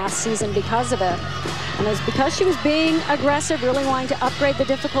of the last season because of it. And it was because she was being aggressive, really wanting to upgrade the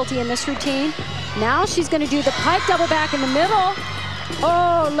difficulty in this routine. Now she's going to do the pike double back in the middle.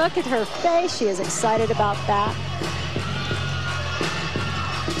 Oh, look at her face. She is excited about that.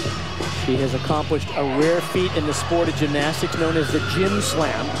 She has accomplished a rare feat in the sport of gymnastics known as the Gym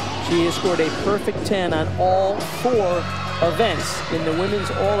Slam. She has scored a perfect 10 on all 4 events in the women's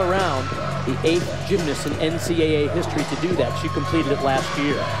all-around, the 8th gymnast in NCAA history to do that. She completed it last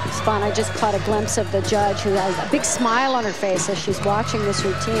year. It's fun. I just caught a glimpse of the judge who has a big smile on her face as she's watching this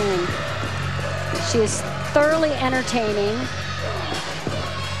routine. She is thoroughly entertaining.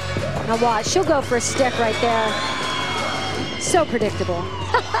 Now watch, she'll go for a stick right there. So predictable.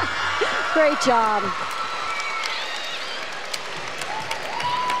 Great job.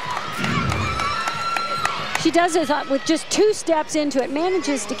 She does this with just 2 steps into it,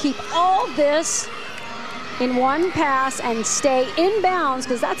 manages to keep all this in one pass and stay in bounds,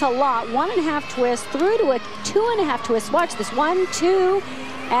 because that's a lot. 1.5 twists through to a 2.5 twists. Watch this, 1,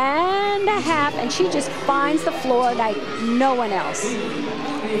 2.5, and she just finds the floor like no one else.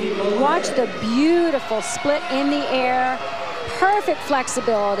 Watch the beautiful split in the air. Perfect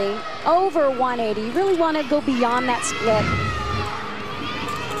flexibility, over 180. You really want to go beyond that split.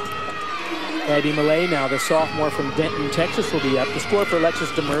 Abby Milliet now, the sophomore from Denton, Texas, will be up. The score for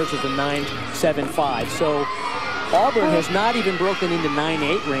Lexus Demers is a 9.75. So Auburn has not even broken into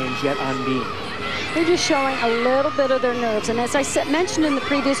 9.8 range yet on beam. They're just showing a little bit of their nerves. And as I mentioned in the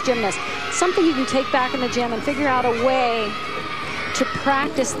previous gymnast, something you can take back in the gym and figure out a way to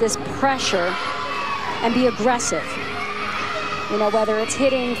practice this pressure and be aggressive. You know, whether it's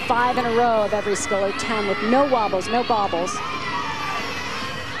hitting 5 in a row of every skill or 10 with no wobbles, no bobbles.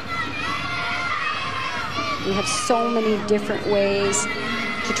 We have so many different ways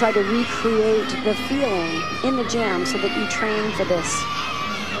to try to recreate the feeling in the gym so that you train for this.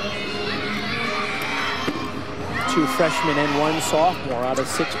 2 freshmen and 1 sophomore out of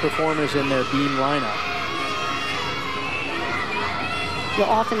 6 performers in their beam lineup. You'll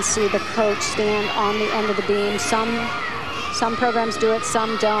often see the coach stand on the end of the beam. Some programs do it,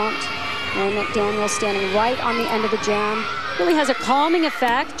 some don't. And McDaniel standing right on the end of the gym. Really has a calming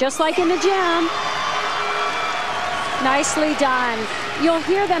effect, just like in the gym. Nicely done. You'll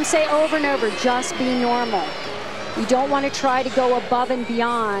hear them say over and over, just be normal. You don't want to try to go above and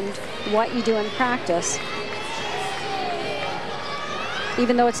beyond what you do in practice.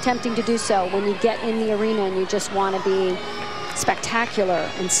 Even though it's tempting to do so, when you get in the arena and you just want to be spectacular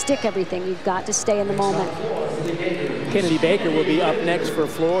and stick everything, you've got to stay in the moment. Kennedy Baker will be up next for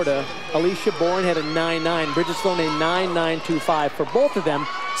Florida. Alicia Boren had a 9.9. Bridget Sloan a 9.925. For both of them,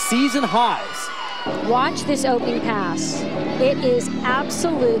 season highs. Watch this opening pass. It is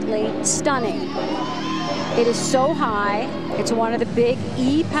absolutely stunning. It is so high. It's one of the big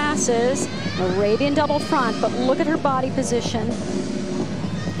E passes, Arabian double front, but look at her body position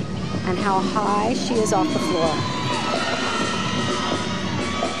and how high she is off the floor.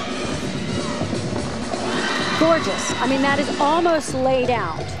 Gorgeous. I mean, that is almost laid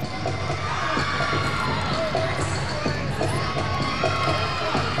out.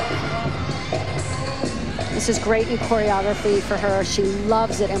 This is great new choreography for her. She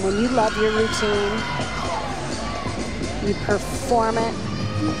loves it, and when you love your routine, you perform it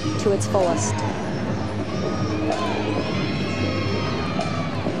to its fullest.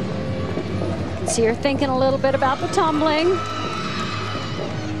 You can see her thinking a little bit about the tumbling.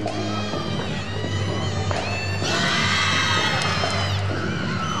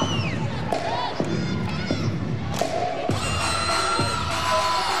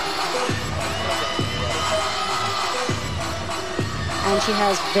 And she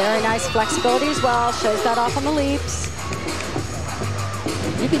has very nice flexibility as well. Shows that off on the leaps.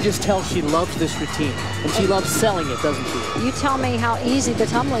 You can just tell she loves this routine, and she loves selling it, doesn't she? You tell me how easy the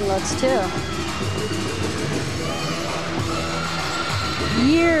tumbling looks, too.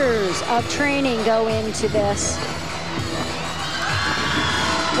 Years of training go into this.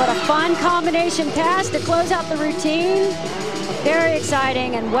 What a fun combination pass to close out the routine. Very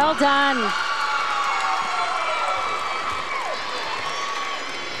exciting and well done.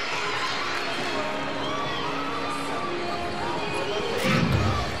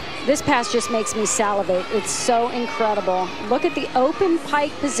 This pass just makes me salivate. It's so incredible. Look at the open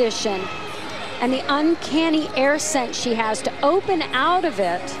pike position and the uncanny air sense she has to open out of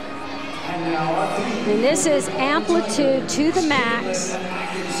it. And this is amplitude to the max.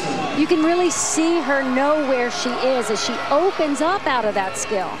 You can really see her know where she is as she opens up out of that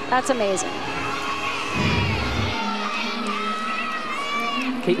skill. That's amazing.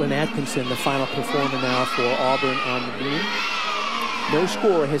 Caitlin Atkinson, the final performer now for Auburn on the beam. No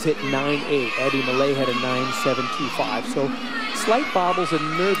score has hit 9.8. Abby Milliet had a 9.725. So slight bobbles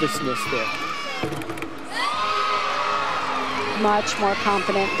and nervousness there. Much more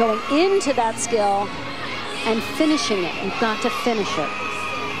confident going into that skill and finishing it. You've got to finish it.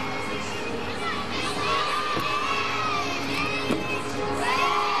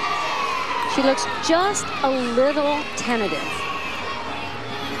 She looks just a little tentative.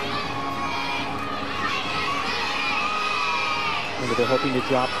 Remember, they're hoping to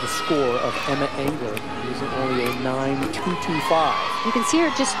drop the score of Emma Engler, using only a 9.225. You can see her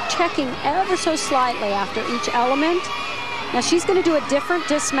just checking ever so slightly after each element. Now she's going to do a different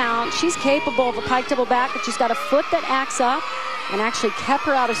dismount. She's capable of a pike double back, but she's got a foot that acts up and actually kept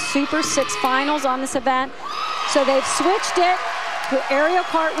her out of Super 6 finals on this event. So they've switched it to aerial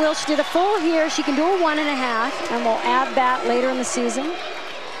cartwheel. She did a full here. She can do a 1.5, and we'll add that later in the season.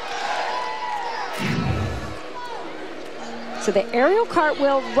 So the aerial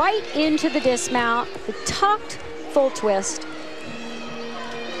cartwheel right into the dismount, the tucked full twist.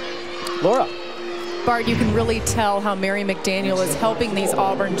 Laura. Bart, you can really tell how Mary McDaniel is helping these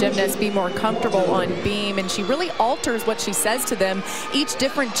Auburn gymnasts be more comfortable on beam, and she really alters what she says to them. Each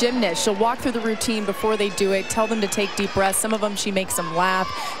different gymnast, she'll walk through the routine before they do it, tell them to take deep breaths. Some of them she makes them laugh.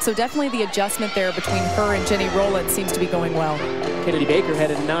 So definitely the adjustment there between her and Jenny Rowland seems to be going well. Kennedy Baker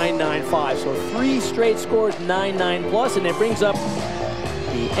had a 9.95, so 3 straight scores, 9.9 plus, and it brings up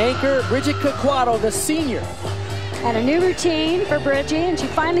the anchor, Bridgette Caquatto, the senior. And a new routine for Bridgie, and she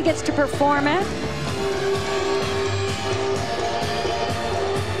finally gets to perform it.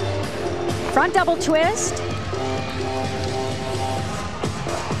 Front double twist.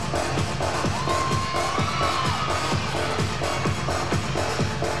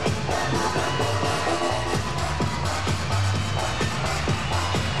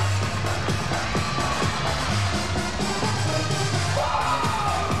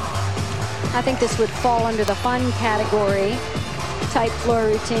 I think this would fall under the fun category, type floor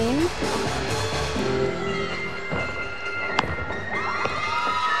routine.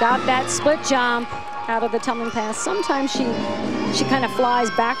 Got that split jump out of the tumbling pass. Sometimes she kind of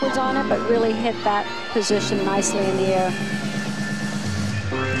flies backwards on it, but really hit that position nicely in the air.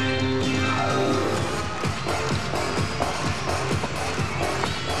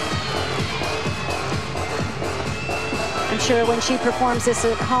 I'm sure when she performs this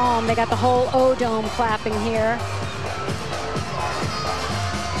at home, they got the whole O-Dome clapping here.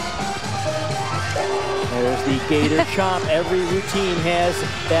 There's the Gator chomp. Every routine has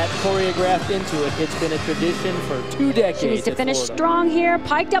that choreographed into it. It's been a tradition for 2 decades. She needs to finish strong here.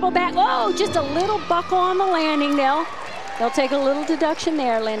 Pike double back. Oh, just a little buckle on the landing. They'll take a little deduction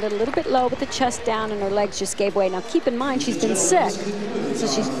there. Landed a little bit low with the chest down, and her legs just gave way. Now keep in mind, she's been sick, so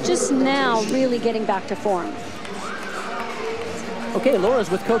she's just now really getting back to form. Okay, Laura's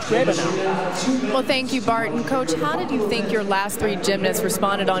with Coach Graba now. Well, thank you, Bart. And Coach, how did you think your last 3 gymnasts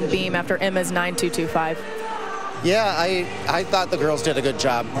responded on beam after Emma's 9.225? Yeah, I thought the girls did a good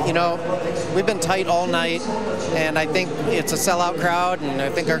job. You know, we've been tight all night, and I think it's a sellout crowd, and I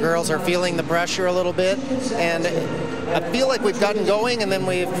think our girls are feeling the pressure a little bit. And I feel like we've gotten going, and then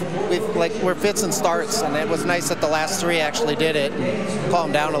we're fits and starts, and it was nice that the last 3 actually did it and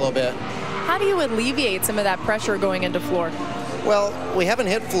calmed down a little bit. How do you alleviate some of that pressure going into floor? Well, we haven't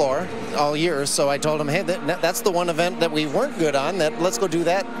hit floor all year, so I told them, hey, that's the one event that we weren't good on, that let's go do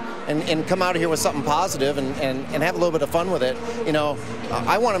that and come out of here with something positive and have a little bit of fun with it. You know,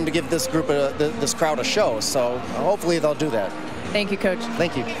 I want them to give this group, this crowd a show, so hopefully they'll do that. Thank you, Coach.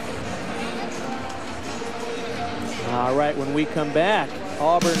 Thank you. All right, when we come back,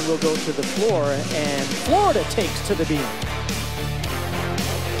 Auburn will go to the floor, and Florida takes to the beam.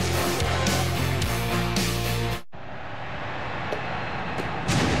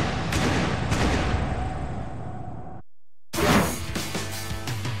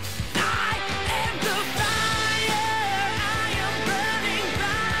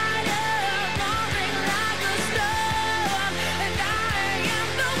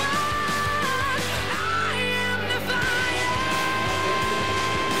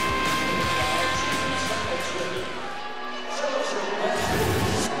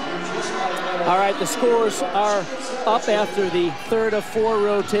 All right, the scores are up after the 3rd of 4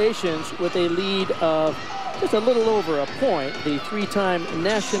 rotations with a lead of just a little over a point. The 3-time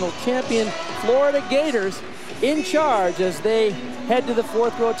national champion Florida Gators in charge as they head to the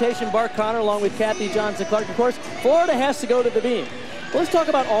 4th rotation. Bart Connor along with Kathy Johnson-Clark. Of course, Florida has to go to the beam. Well, let's talk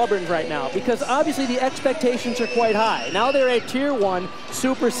about Auburn right now, because obviously the expectations are quite high. Now they're a Tier 1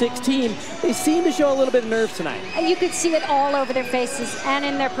 Super 6 team. They seem to show a little bit of nerves tonight. And you could see it all over their faces and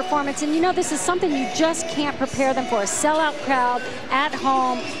in their performance. And you know, this is something you just can't prepare them for. A sellout crowd at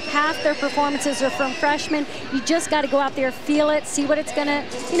home. Half their performances are from freshmen. You just got to go out there, feel it, see what it's going to,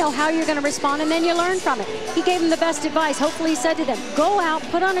 you know, how you're going to respond, and then you learn from it. He gave them the best advice. Hopefully he said to them, go out,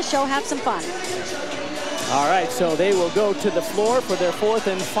 put on a show, have some fun. All right, so they will go to the floor for their 4th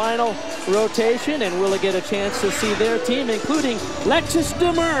and final rotation, and we'll get a chance to see their team, including Lexus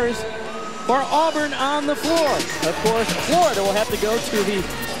Demers, for Auburn on the floor. Of course, Florida will have to go to the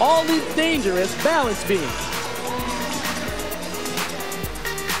always dangerous balance beam.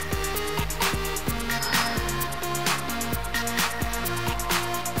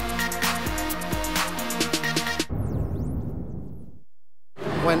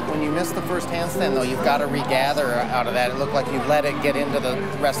 When you miss the first handstand, though, you've got to regather out of that. It looked like you let it get into the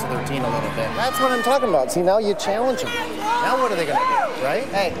rest of the routine a little bit. That's what I'm talking about. See, now you challenge them. Now what are they going to do, right?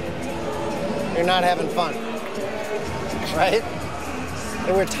 Hey, you're not having fun, right?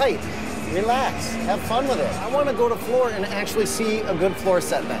 And we're tight. Relax. Have fun with it. I want to go to floor and actually see a good floor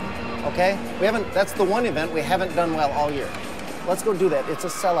set then, okay? That's the one event we haven't done well all year. Let's go do that. It's a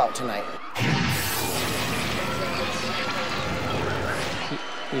sellout tonight.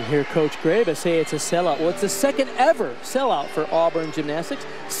 You hear Coach Graba say it's a sellout. Well, it's the second ever sellout for Auburn Gymnastics.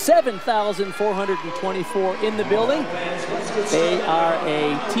 7,424 in the building. They are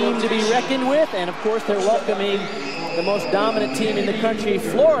a team to be reckoned with, and of course they're welcoming the most dominant team in the country,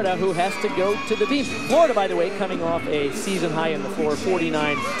 Florida, who has to go to the beam. Florida, by the way, coming off a season high in the floor,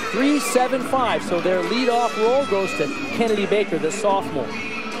 49.375. So their leadoff role goes to Kennedy Baker, the sophomore.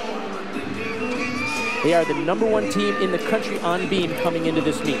 They are the #1 team in the country on beam coming into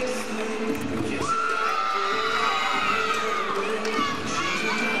this meet.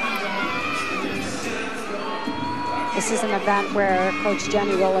 This is an event where Coach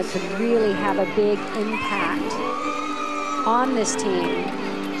Jenny Rowland could really have a big impact on this team.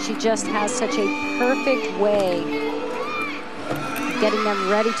 She just has such a perfect way of getting them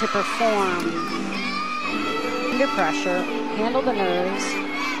ready to perform. Under pressure, handle the nerves,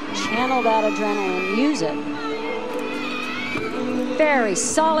 channel that adrenaline, use it. Very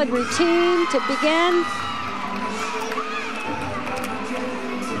solid routine to begin.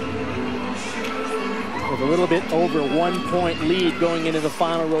 With a little bit over 1 point lead going into the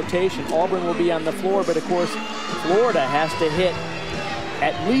final rotation. Auburn will be on the floor, but of course, Florida has to hit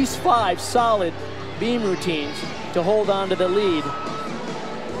at least 5 solid beam routines to hold on to the lead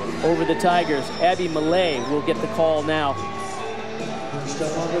over the Tigers. Abby Milliet will get the call now.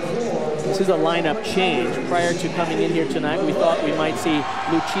 This is a lineup change. Prior to coming in here tonight, we thought we might see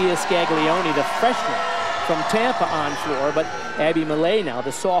Lucia Scaglione, the freshman from Tampa, on floor, but Abby Milliet now,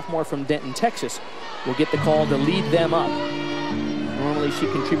 the sophomore from Denton, Texas, will get the call to lead them up. Normally she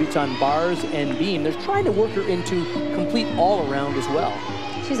contributes on bars and beam. They're trying to work her into complete all-around as well.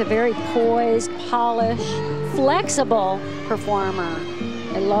 She's a very poised, polished, flexible performer.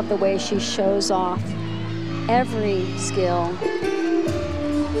 I love the way she shows off every skill.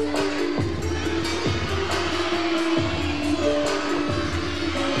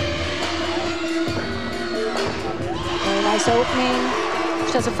 Very nice opening.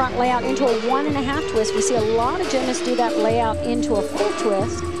 She does a front layout into a 1.5 twist. We see a lot of gymnasts do that layout into a full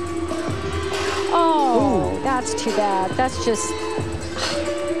twist. Oh, ooh, that's too bad. That's just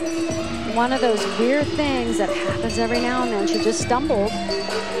one of those weird things that happens every now and then. She just stumbled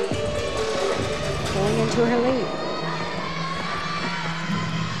going into her lead.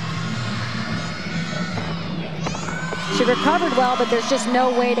 She recovered well, but there's just no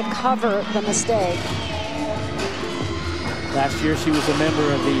way to cover the mistake. Last year, she was a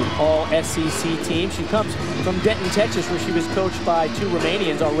member of the All-SEC team. She comes from Denton, Texas, where she was coached by 2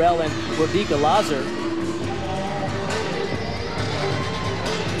 Romanians, Aurel and Rodica Lazar.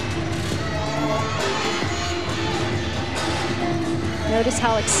 Notice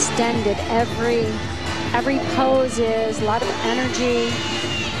how extended every pose is, a lot of energy.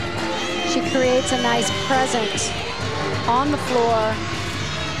 She creates a nice presence on the floor.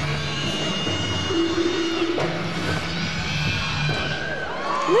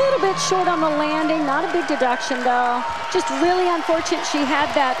 A little bit short on the landing, not a big deduction though. Just really unfortunate she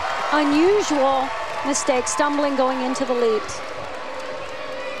had that unusual mistake, stumbling going into the leaps.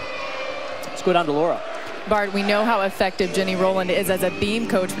 Let's go down to Laura. Bart, we know how effective Jenny Rowland is as a beam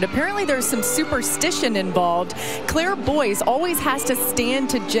coach, but apparently there's some superstition involved. Claire Boyce always has to stand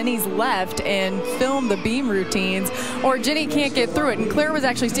to Jenny's left and film the beam routines, or Jenny can't get through it. And Claire was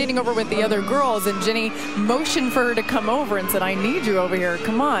actually standing over with the other girls, and Jenny motioned for her to come over and said, "I need you over here,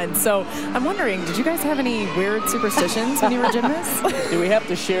 come on." So I'm wondering, did you guys have any weird superstitions when you were gymnasts? Do we have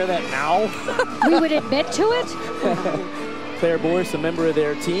to share that now? We would admit to it? Claire Boyce, a member of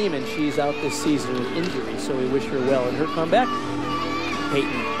their team, and she's out this season with injury, so we wish her well in her comeback.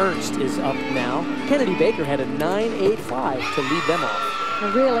 Peyton Ernst is up now. Kennedy Baker had a 9.85 to lead them off.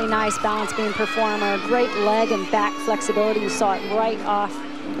 A really nice balance beam performer, great leg and back flexibility. You saw it right off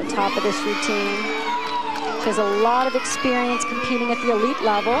the top of this routine. She has a lot of experience competing at the elite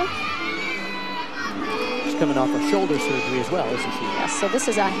level. She's coming off a shoulder surgery as well, isn't she? Yes, so this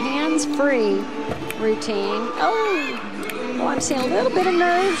is a hands-free routine. Oh, I'm seeing a little bit of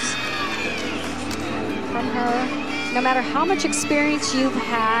nerves from her. No matter how much experience you've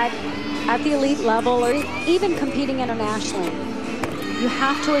had at the elite level or even competing internationally, you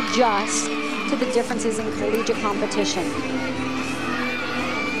have to adjust to the differences in collegiate competition.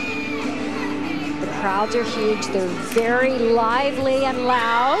 The crowds are huge. They're very lively and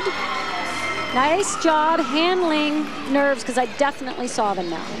loud. Nice job handling nerves, because I definitely saw them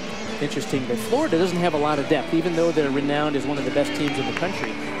now. Interesting that Florida doesn't have a lot of depth, even though they're renowned as one of the best teams in the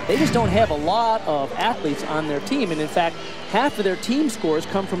country. They just don't have a lot of athletes on their team, and in fact, half of their team scores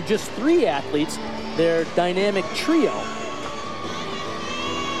come from just 3 athletes, their dynamic trio.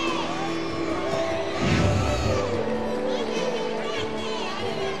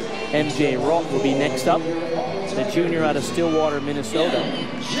 MJ Rott will be next up, the junior out of Stillwater, Minnesota.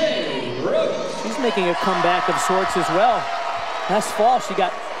 She's making a comeback of sorts as well. Last fall, she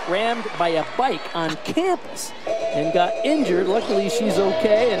got rammed by a bike on campus and got injured. Luckily, she's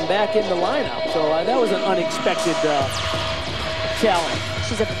okay and back in the lineup. So that was an unexpected challenge.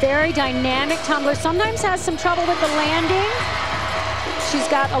 She's a very dynamic tumbler. Sometimes has some trouble with the landing. She's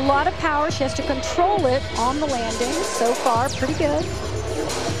got a lot of power. She has to control it on the landing. So far, pretty good.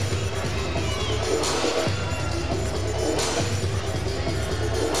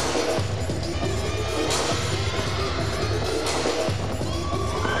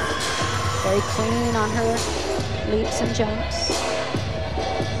 Very clean on her leaps and jumps.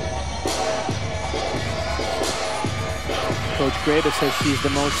 Coach Graba says she's the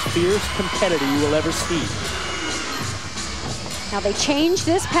most fierce competitor you will ever see. Now they changed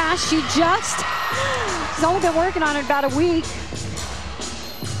this pass. She's only been working on it about a week.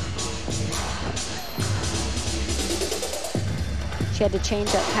 She had to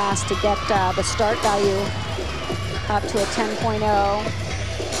change that pass to get the start value up to a 10.0.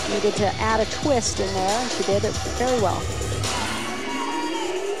 Needed to add a twist in there, and she did it very well.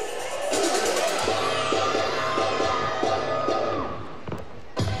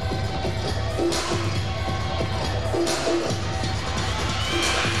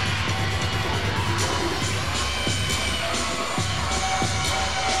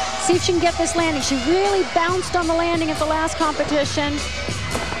 See if she can get this landing. She really bounced on the landing at the last competition.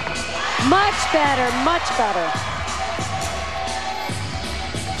 Much better, much better.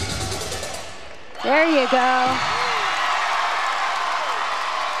 There you go.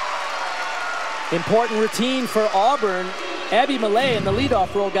 Important routine for Auburn. Abby Milliet in the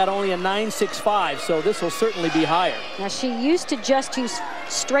leadoff role got only a 9.65, so this will certainly be higher. Now she used to just use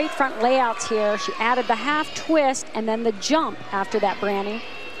straight front layouts here. She added the half twist and then the jump after that, Branny.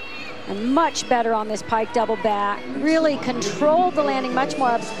 And much better on this pike double back. Really controlled the landing much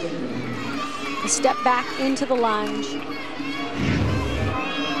more. Step back into the lunge.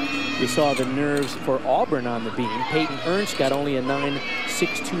 We saw the nerves for Auburn on the beam. Peyton Ernst got only a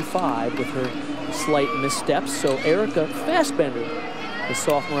 9.625 with her slight missteps. So Ericha Fassbender, the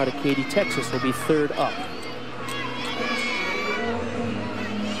sophomore out of Katy, Texas, will be third up.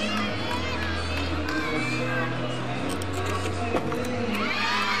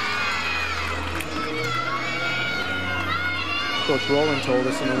 Coach Rowland told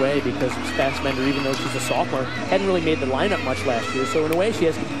us in a way, because Fassbender, even though she's a sophomore, hadn't really made the lineup much last year. So in a way, she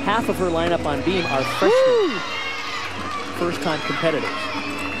has half of her lineup on beam are freshmen, first-time competitors.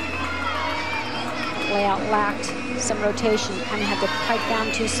 Layout lacked some rotation. Kind of had to pike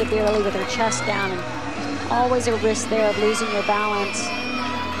down too severely with her chest down, and always a risk there of losing your balance.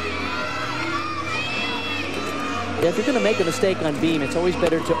 Yeah, if you're going to make a mistake on beam, it's always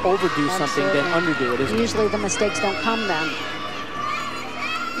better to overdo something than underdo it, isn't it? Usually the mistakes don't come then.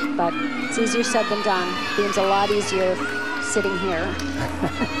 But it's easier said than done. Beam's a lot easier sitting here.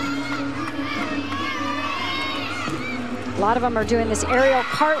 A lot of them are doing this aerial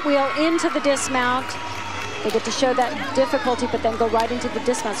cartwheel into the dismount. They get to show that difficulty, but then go right into the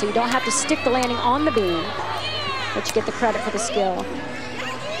dismount. So you don't have to stick the landing on the beam, but you get the credit for the skill.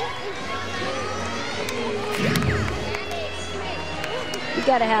 You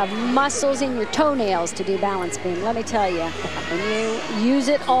gotta have muscles in your toenails to do balance beam, let me tell you. And you use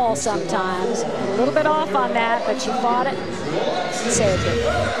it all sometimes. A little bit off on that, but she fought it and saved it.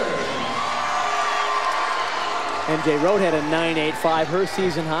 MJ Rott had a 9.85, her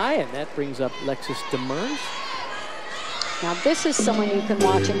season high, and that brings up Lexus Demers. Now this is someone you can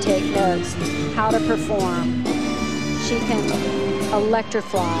watch and take notes, how to perform. She can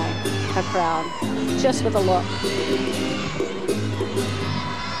electrify a crowd just with a look.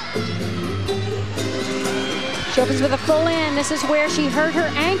 She opens with a full in. This is where she hurt her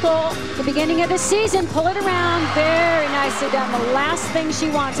ankle at the beginning of the season. Pull it around, very nicely done. The last thing she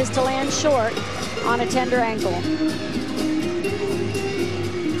wants is to land short on a tender ankle.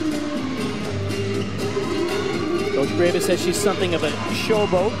 Coach Graba says she's something of a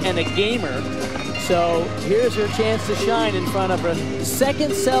showboat and a gamer. So here's her chance to shine in front of a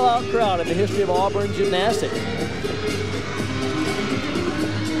second sellout crowd in the history of Auburn gymnastics.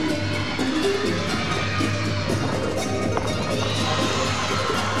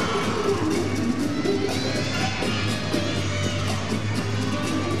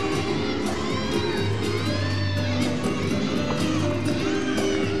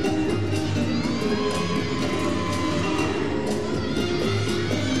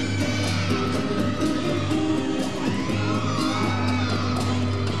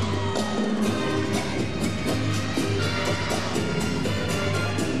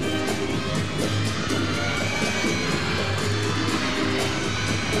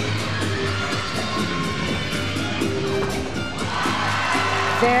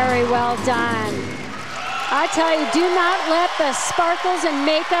 Very well done. I tell you, do not let the sparkles and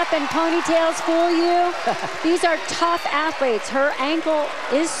makeup and ponytails fool you. These are tough athletes. Her ankle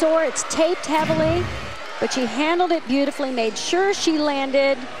is sore, it's taped heavily, but she handled it beautifully, made sure she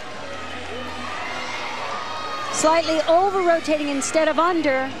landed slightly over-rotating instead of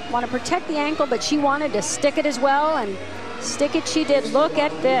under. Want to protect the ankle, but she wanted to stick it as well, and stick it she did. Look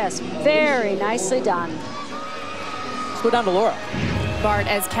at this. Very nicely done. Let's go down to Laura. Bart,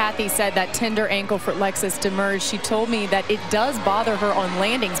 as Kathy said, that tender ankle for Lexus Demers, she told me that it does bother her on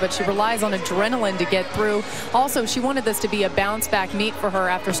landings, but she relies on adrenaline to get through. Also, she wanted this to be a bounce-back meet for her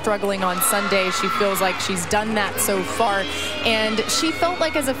after struggling on Sunday. She feels like she's done that so far. And she felt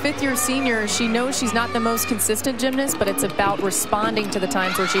like as a fifth-year senior, she knows she's not the most consistent gymnast, but it's about responding to the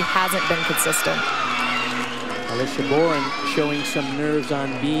times where she hasn't been consistent. Alicia Boren showing some nerves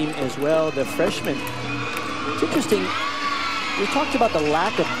on beam as well, the freshman. It's interesting. We talked about the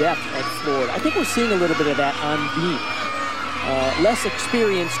lack of depth at Florida. I think we're seeing a little bit of that on beam. Less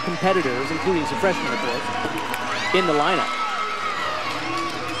experienced competitors, including some freshmen, of course, in the lineup.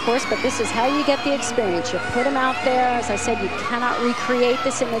 Of course, but this is how you get the experience. You put them out there. As I said, you cannot recreate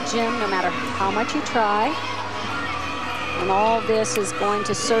this in the gym, no matter how much you try. And all this is going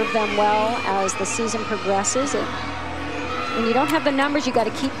to serve them well as the season progresses. When you don't have the numbers, you got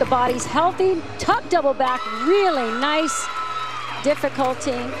to keep the bodies healthy. Tuck double back, really nice.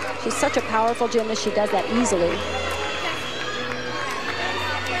 Difficulty. She's such a powerful gymnast. She does that easily.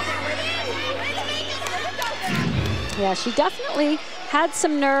 Yeah, she definitely had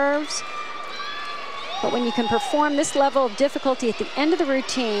some nerves. But when you can perform this level of difficulty at the end of the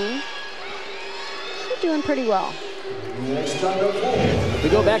routine, she's doing pretty well. We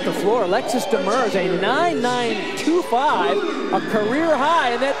go back to floor. Lexus Demers, a 9.925, a career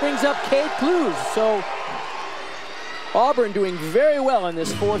high, and that brings up Kait Kluz. So Auburn doing very well in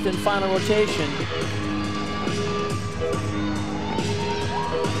this fourth and final rotation.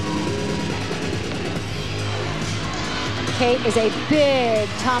 Kait is a big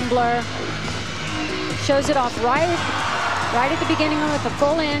tumbler. Shows it off right at the beginning with a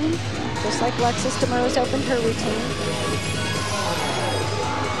full in, just like Lexus Demers opened her routine.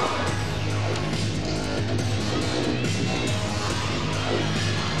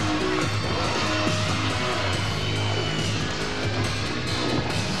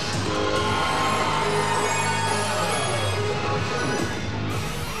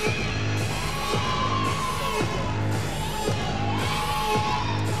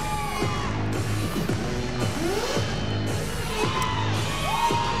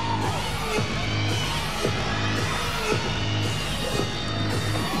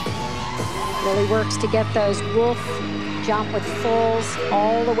 Really works to get those wolf jump with fulls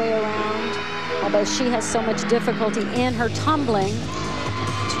all the way around. Although she has so much difficulty in her tumbling,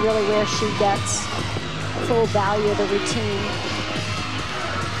 it's really where she gets full value of the routine.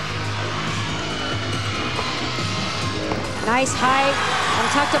 Nice height, and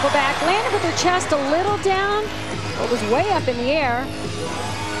tuck double back. Landed with her chest a little down, but was way up in the air.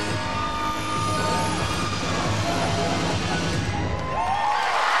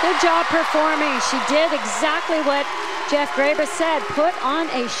 Good job performing. She did exactly what Jeff Graber said. Put on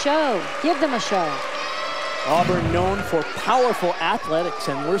a show. Give them a show. Auburn known for powerful athletics,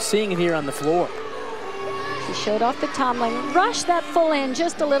 and we're seeing it here on the floor. She showed off the tumbling, rushed that full in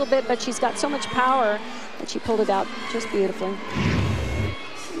just a little bit, but she's got so much power that she pulled it out just beautifully.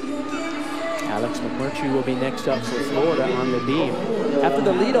 Alex McMurtry will be next up for Florida on the beam. After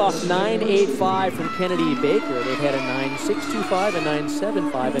the leadoff 9.85 from Kennedy Baker, they've had a 9.625, a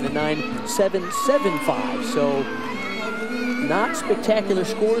 9.75, and a 9.775. So not spectacular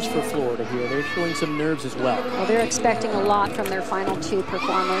scores for Florida here. They're showing some nerves as well. Well, they're expecting a lot from their final two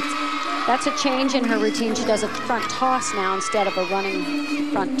performers. That's a change in her routine. She does a front toss now instead of a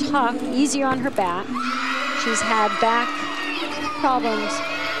running front tuck. Easier on her back. She's had back problems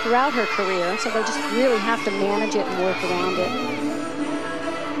throughout her career, so they just really have to manage it and work around it.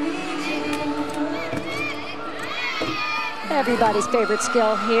 Everybody's favorite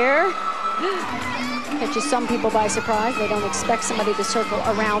skill here. Catches some people by surprise. They don't expect somebody to circle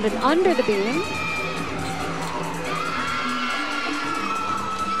around and under the beam.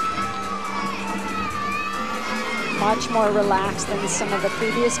 Much more relaxed than some of the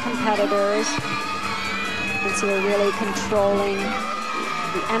previous competitors. You can see her really controlling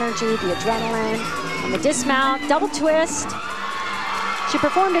the energy, the adrenaline, and the dismount, double twist. She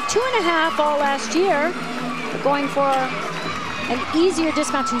performed a 2.5 all last year, but going for an easier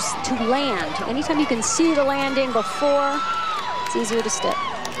dismount to land. Anytime you can see the landing before, it's easier to stick.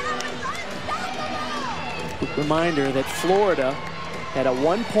 Quick reminder that Florida had a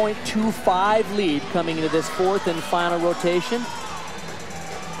 1.25 lead coming into this fourth and final rotation.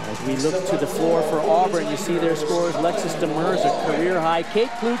 As we look to the floor for Auburn, you see their scores. Lexus Demers, a career high. Kait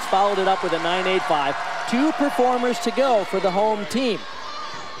Kluz followed it up with a 9.85. 2 performers to go for the home team.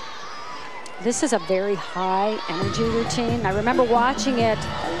 This is a very high energy routine. I remember watching it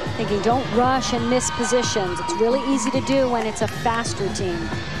thinking, don't rush and miss positions. It's really easy to do when it's a fast routine.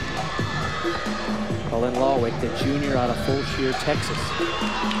 Kullen Hlawek, the junior out of Full Shear, Texas.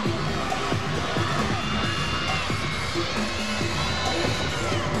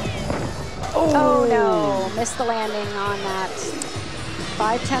 Oh no, missed the landing on that.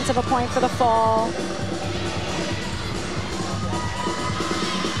 0.5 of a point for the fall.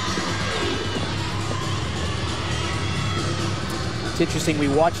 It's interesting, we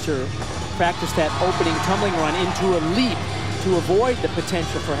watched her practice that opening tumbling run into a leap to avoid the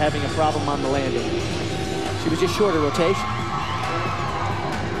potential for having a problem on the landing. She was just short of rotation.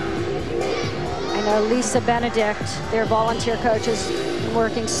 I know Lisa Benedict, their volunteer coach, has been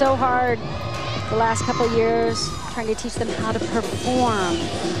working so hard the last couple years, trying to teach them how to perform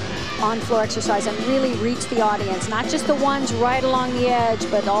on floor exercise and really reach the audience, not just the ones right along the edge,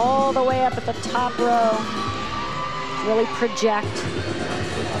 but all the way up at the top row. Really project.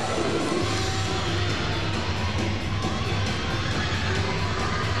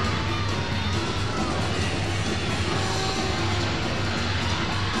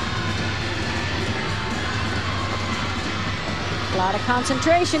 A lot of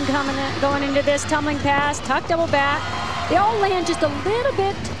concentration going into this tumbling pass, tuck double back. They all land just a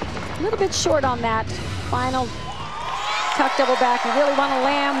little bit short on that final tuck double back. You really want to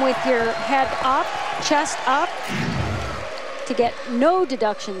land with your head up, chest up, to get no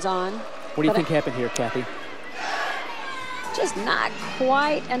deductions on. What do you think happened here, Kathy? Just not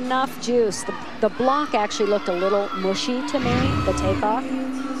quite enough juice. The block actually looked a little mushy to me, the takeoff.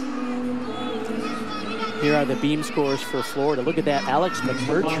 Here are the beam scores for Florida. Look at that. Alex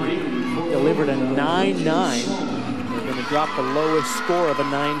McMurtry delivered a 9.9. They're going to drop the lowest score of a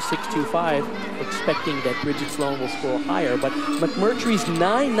 9.625, expecting that Bridget Sloan will score higher. But McMurtry's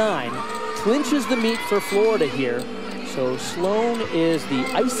 9.9 clinches the meet for Florida here. So Sloan is the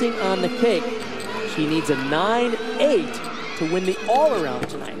icing on the cake. She needs a 9.8 to win the all-around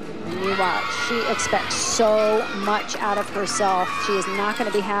tonight. You watch, she expects so much out of herself. She is not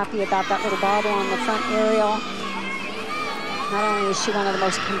going to be happy about that little bobble on the front aerial. Not only is she one of the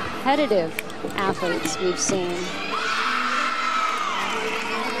most competitive athletes we've seen,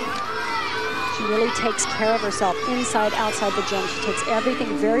 she really takes care of herself inside, outside the gym. She takes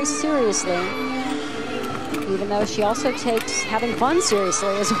everything very seriously, even though she also takes having fun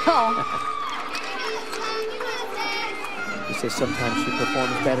seriously as well. She says sometimes she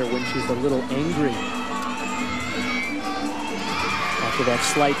performs better when she's a little angry. After that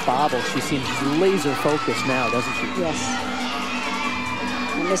slight bobble, she seems laser focused now, doesn't she? Yes.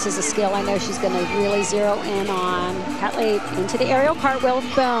 And this is a skill I know she's going to really zero in on. Catley into the aerial cartwheel,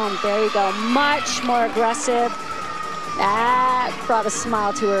 boom, there you go. Much more aggressive. That brought a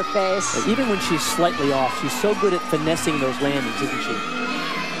smile to her face. But even when she's slightly off, she's so good at finessing those landings, isn't she?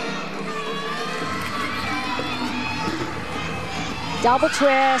 Double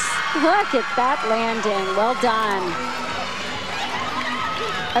twist. Look at that landing. Well done.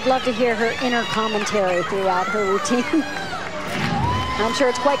 I'd love to hear her inner commentary throughout her routine. I'm sure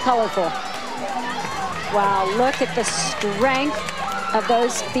it's quite colorful. Wow, look at the strength of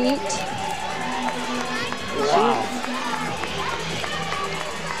those feet. Wow.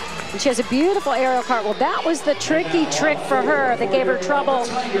 And she has a beautiful aerial cartwheel. That was the tricky trick for her that gave her trouble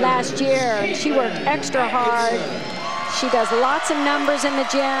last year. And she worked extra hard. She does lots of numbers in the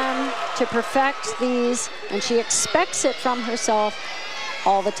gym to perfect these, and she expects it from herself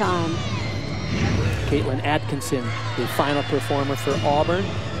all the time. Caitlin Atkinson, the final performer for Auburn.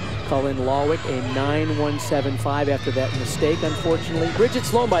 Kullen Hlawek, a 9.175 after that mistake, unfortunately. Bridget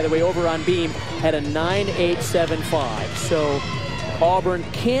Sloan, by the way, over on beam, had a 9.875. So Auburn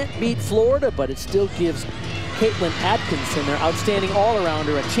can't beat Florida, but it still gives Caitlin Atkinson, their outstanding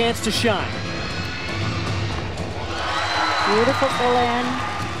all-arounder, a chance to shine. Beautiful full in.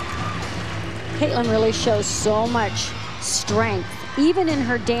 Caitlin really shows so much strength, even in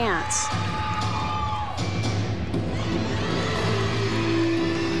her dance.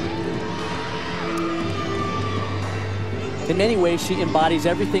 In many ways, she embodies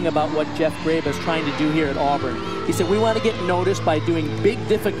everything about what Jeff Graba is trying to do here at Auburn. He said, we want to get noticed by doing big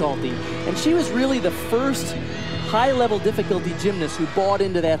difficulty. And she was really the first high-level difficulty gymnast who bought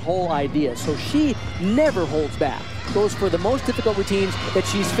into that whole idea. So she never holds back. Goes for the most difficult routines that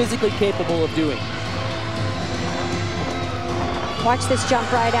she's physically capable of doing. Watch this jump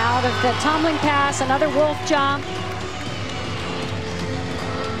right out of the tumbling pass, another wolf jump.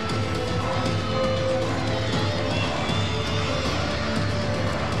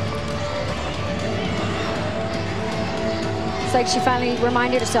 It's like she finally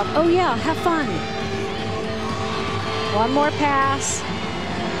reminded herself, oh yeah, have fun. One more pass.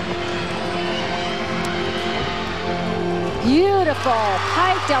 Beautiful,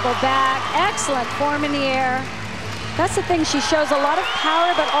 high double back, excellent form in the air. That's the thing, she shows a lot of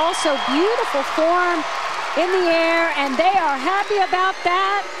power, but also beautiful form in the air, and they are happy about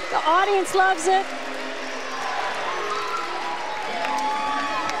that. The audience loves it.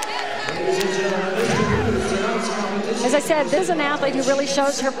 As I said, this is an athlete who really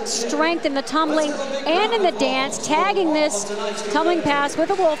shows her strength in the tumbling and in the dance, tagging this tumbling pass with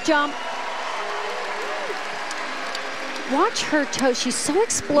a wolf jump. Watch her toes, she's so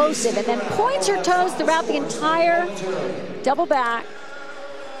explosive, and then points her toes throughout the entire double back.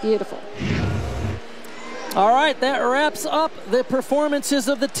 Beautiful. All right, that wraps up the performances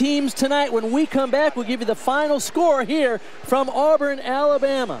of the teams tonight. When we come back, we'll give you the final score here from Auburn,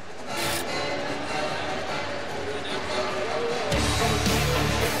 Alabama.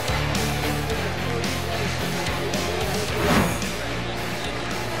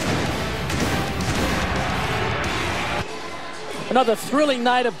 Another thrilling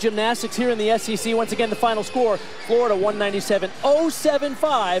night of gymnastics here in the SEC. Once again, the final score, Florida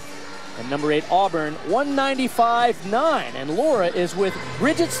 197.075. And number 8, Auburn 195.9. And Laura is with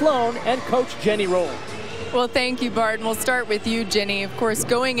Bridget Sloan and Coach Jenny Rowland. Well, thank you, Bart. And we'll start with you, Jenny. Of course,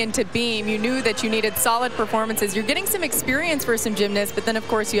 going into beam, you knew that you needed solid performances. You're getting some experience for some gymnasts, but then, of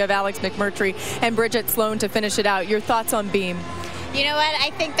course, you have Alex McMurtry and Bridget Sloan to finish it out. Your thoughts on beam? You know what?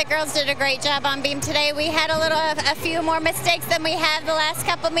 I think the girls did a great job on beam today. We had a few more mistakes than we had the last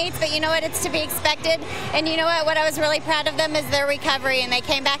couple meets, but you know what? It's to be expected. And you know what? What I was really proud of them is their recovery, and they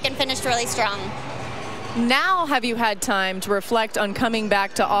came back and finished really strong. Now have you had time to reflect on coming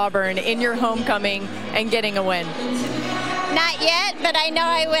back to Auburn in your homecoming and getting a win? Not yet, but I know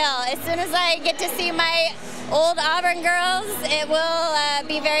I will. As soon as I get to see my old Auburn girls, it will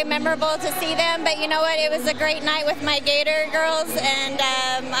be very memorable to see them. But you know what? It was a great night with my Gator girls, and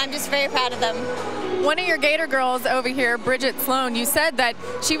I'm just very proud of them. One of your Gator girls over here, Bridget Sloan, you said that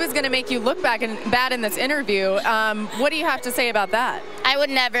she was going to make you look bad in this interview. What do you have to say about that? I would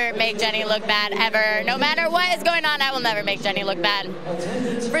never make Jenny look bad, ever. No matter what is going on, I will never make Jenny look bad.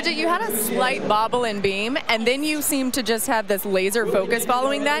 Bridget, you had a slight bobble in beam, and then you seemed to just have this laser focus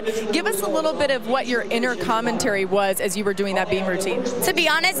following that. Give us a little bit of what your inner commentary was as you were doing that beam routine. To be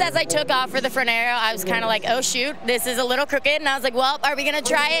honest, as I took off for the front aerial, I was kind of like, oh shoot, this is a little crooked, and I was like, well, are we going to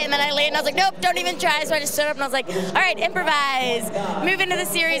try it? And then I landed, and I was like, nope, don't even try. So I just stood up, and I was like, all right, improvise, move into the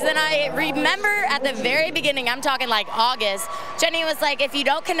series. Then I remember at the very beginning, I'm talking like August, Jenny was like, if you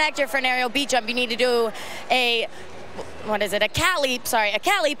don't connect your front aerial beat jump, you need to do a cat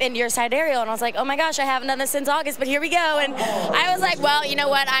leap into your side aerial. And I was like, oh my gosh, I haven't done this since August, but here we go. And I was like, well, you know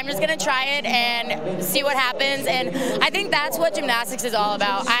what, I'm just gonna try it and see what happens. And I think that's what gymnastics is all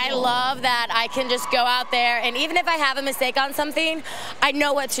about. I love that I can just go out there, and even if I have a mistake on something, I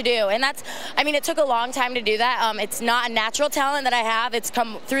know what to do. And that's, I mean, it took a long time to do that. It's not a natural talent that I have, it's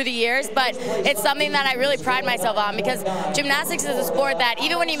come through the years, but it's something that I really pride myself on, because gymnastics is a sport that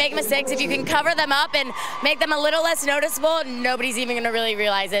even when you make mistakes, if you can cover them up and make them a little less noticeable, nobody's even going to really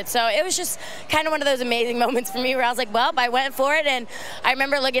realize it. So it was just kind of one of those amazing moments for me where I was like, well, I went for it. And I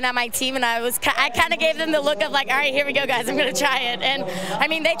remember looking at my team, and I kind of gave them the look of like, all right, here we go, guys, I'm going to try it. And I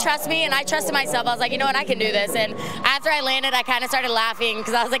mean, they trust me, and I trusted myself. I was like, you know what, I can do this. And after I landed, I kind of started laughing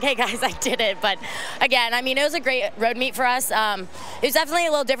because I was like, hey guys, I did it. But again, I mean, it was a great road meet for us. It was definitely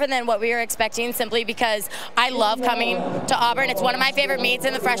a little different than what we were expecting, simply because I love coming to Auburn. It's one of my favorite meets,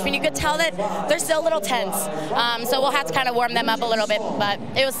 and the freshmen, you could tell that they're still a little tense. So we'll have to kind of warm them up a little bit, but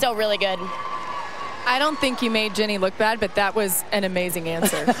it was still really good. I don't think you made Jenny look bad, but that was an amazing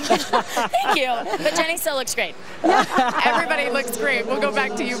answer. Thank you. But Jenny still looks great. Everybody looks great. We'll go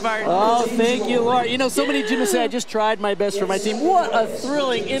back to you, Bart. Oh, thank you, Laura. You know, so many gymnasts say, I just tried my best for my team. What a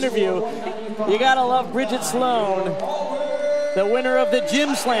thrilling interview. You gotta love Bridget Sloan, the winner of the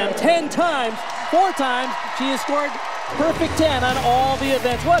Gym Slam 10 times, 4 times. She has scored perfect 10 on all the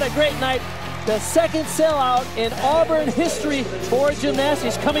events. What a great night. The second sellout in Auburn history for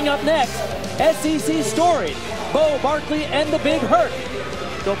gymnastics. Coming up next, SEC story, Bo Barkley and the Big Hurt.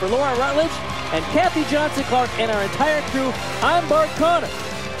 So for Laura Rutledge and Kathy Johnson-Clark and our entire crew, I'm Bart Connor.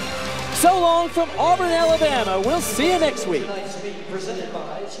 So long from Auburn, Alabama. We'll see you next week.